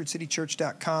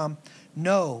justindean@sacredcitychurch.com.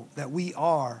 Know that we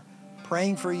are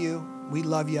praying for you. We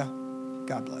love you.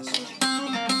 God bless.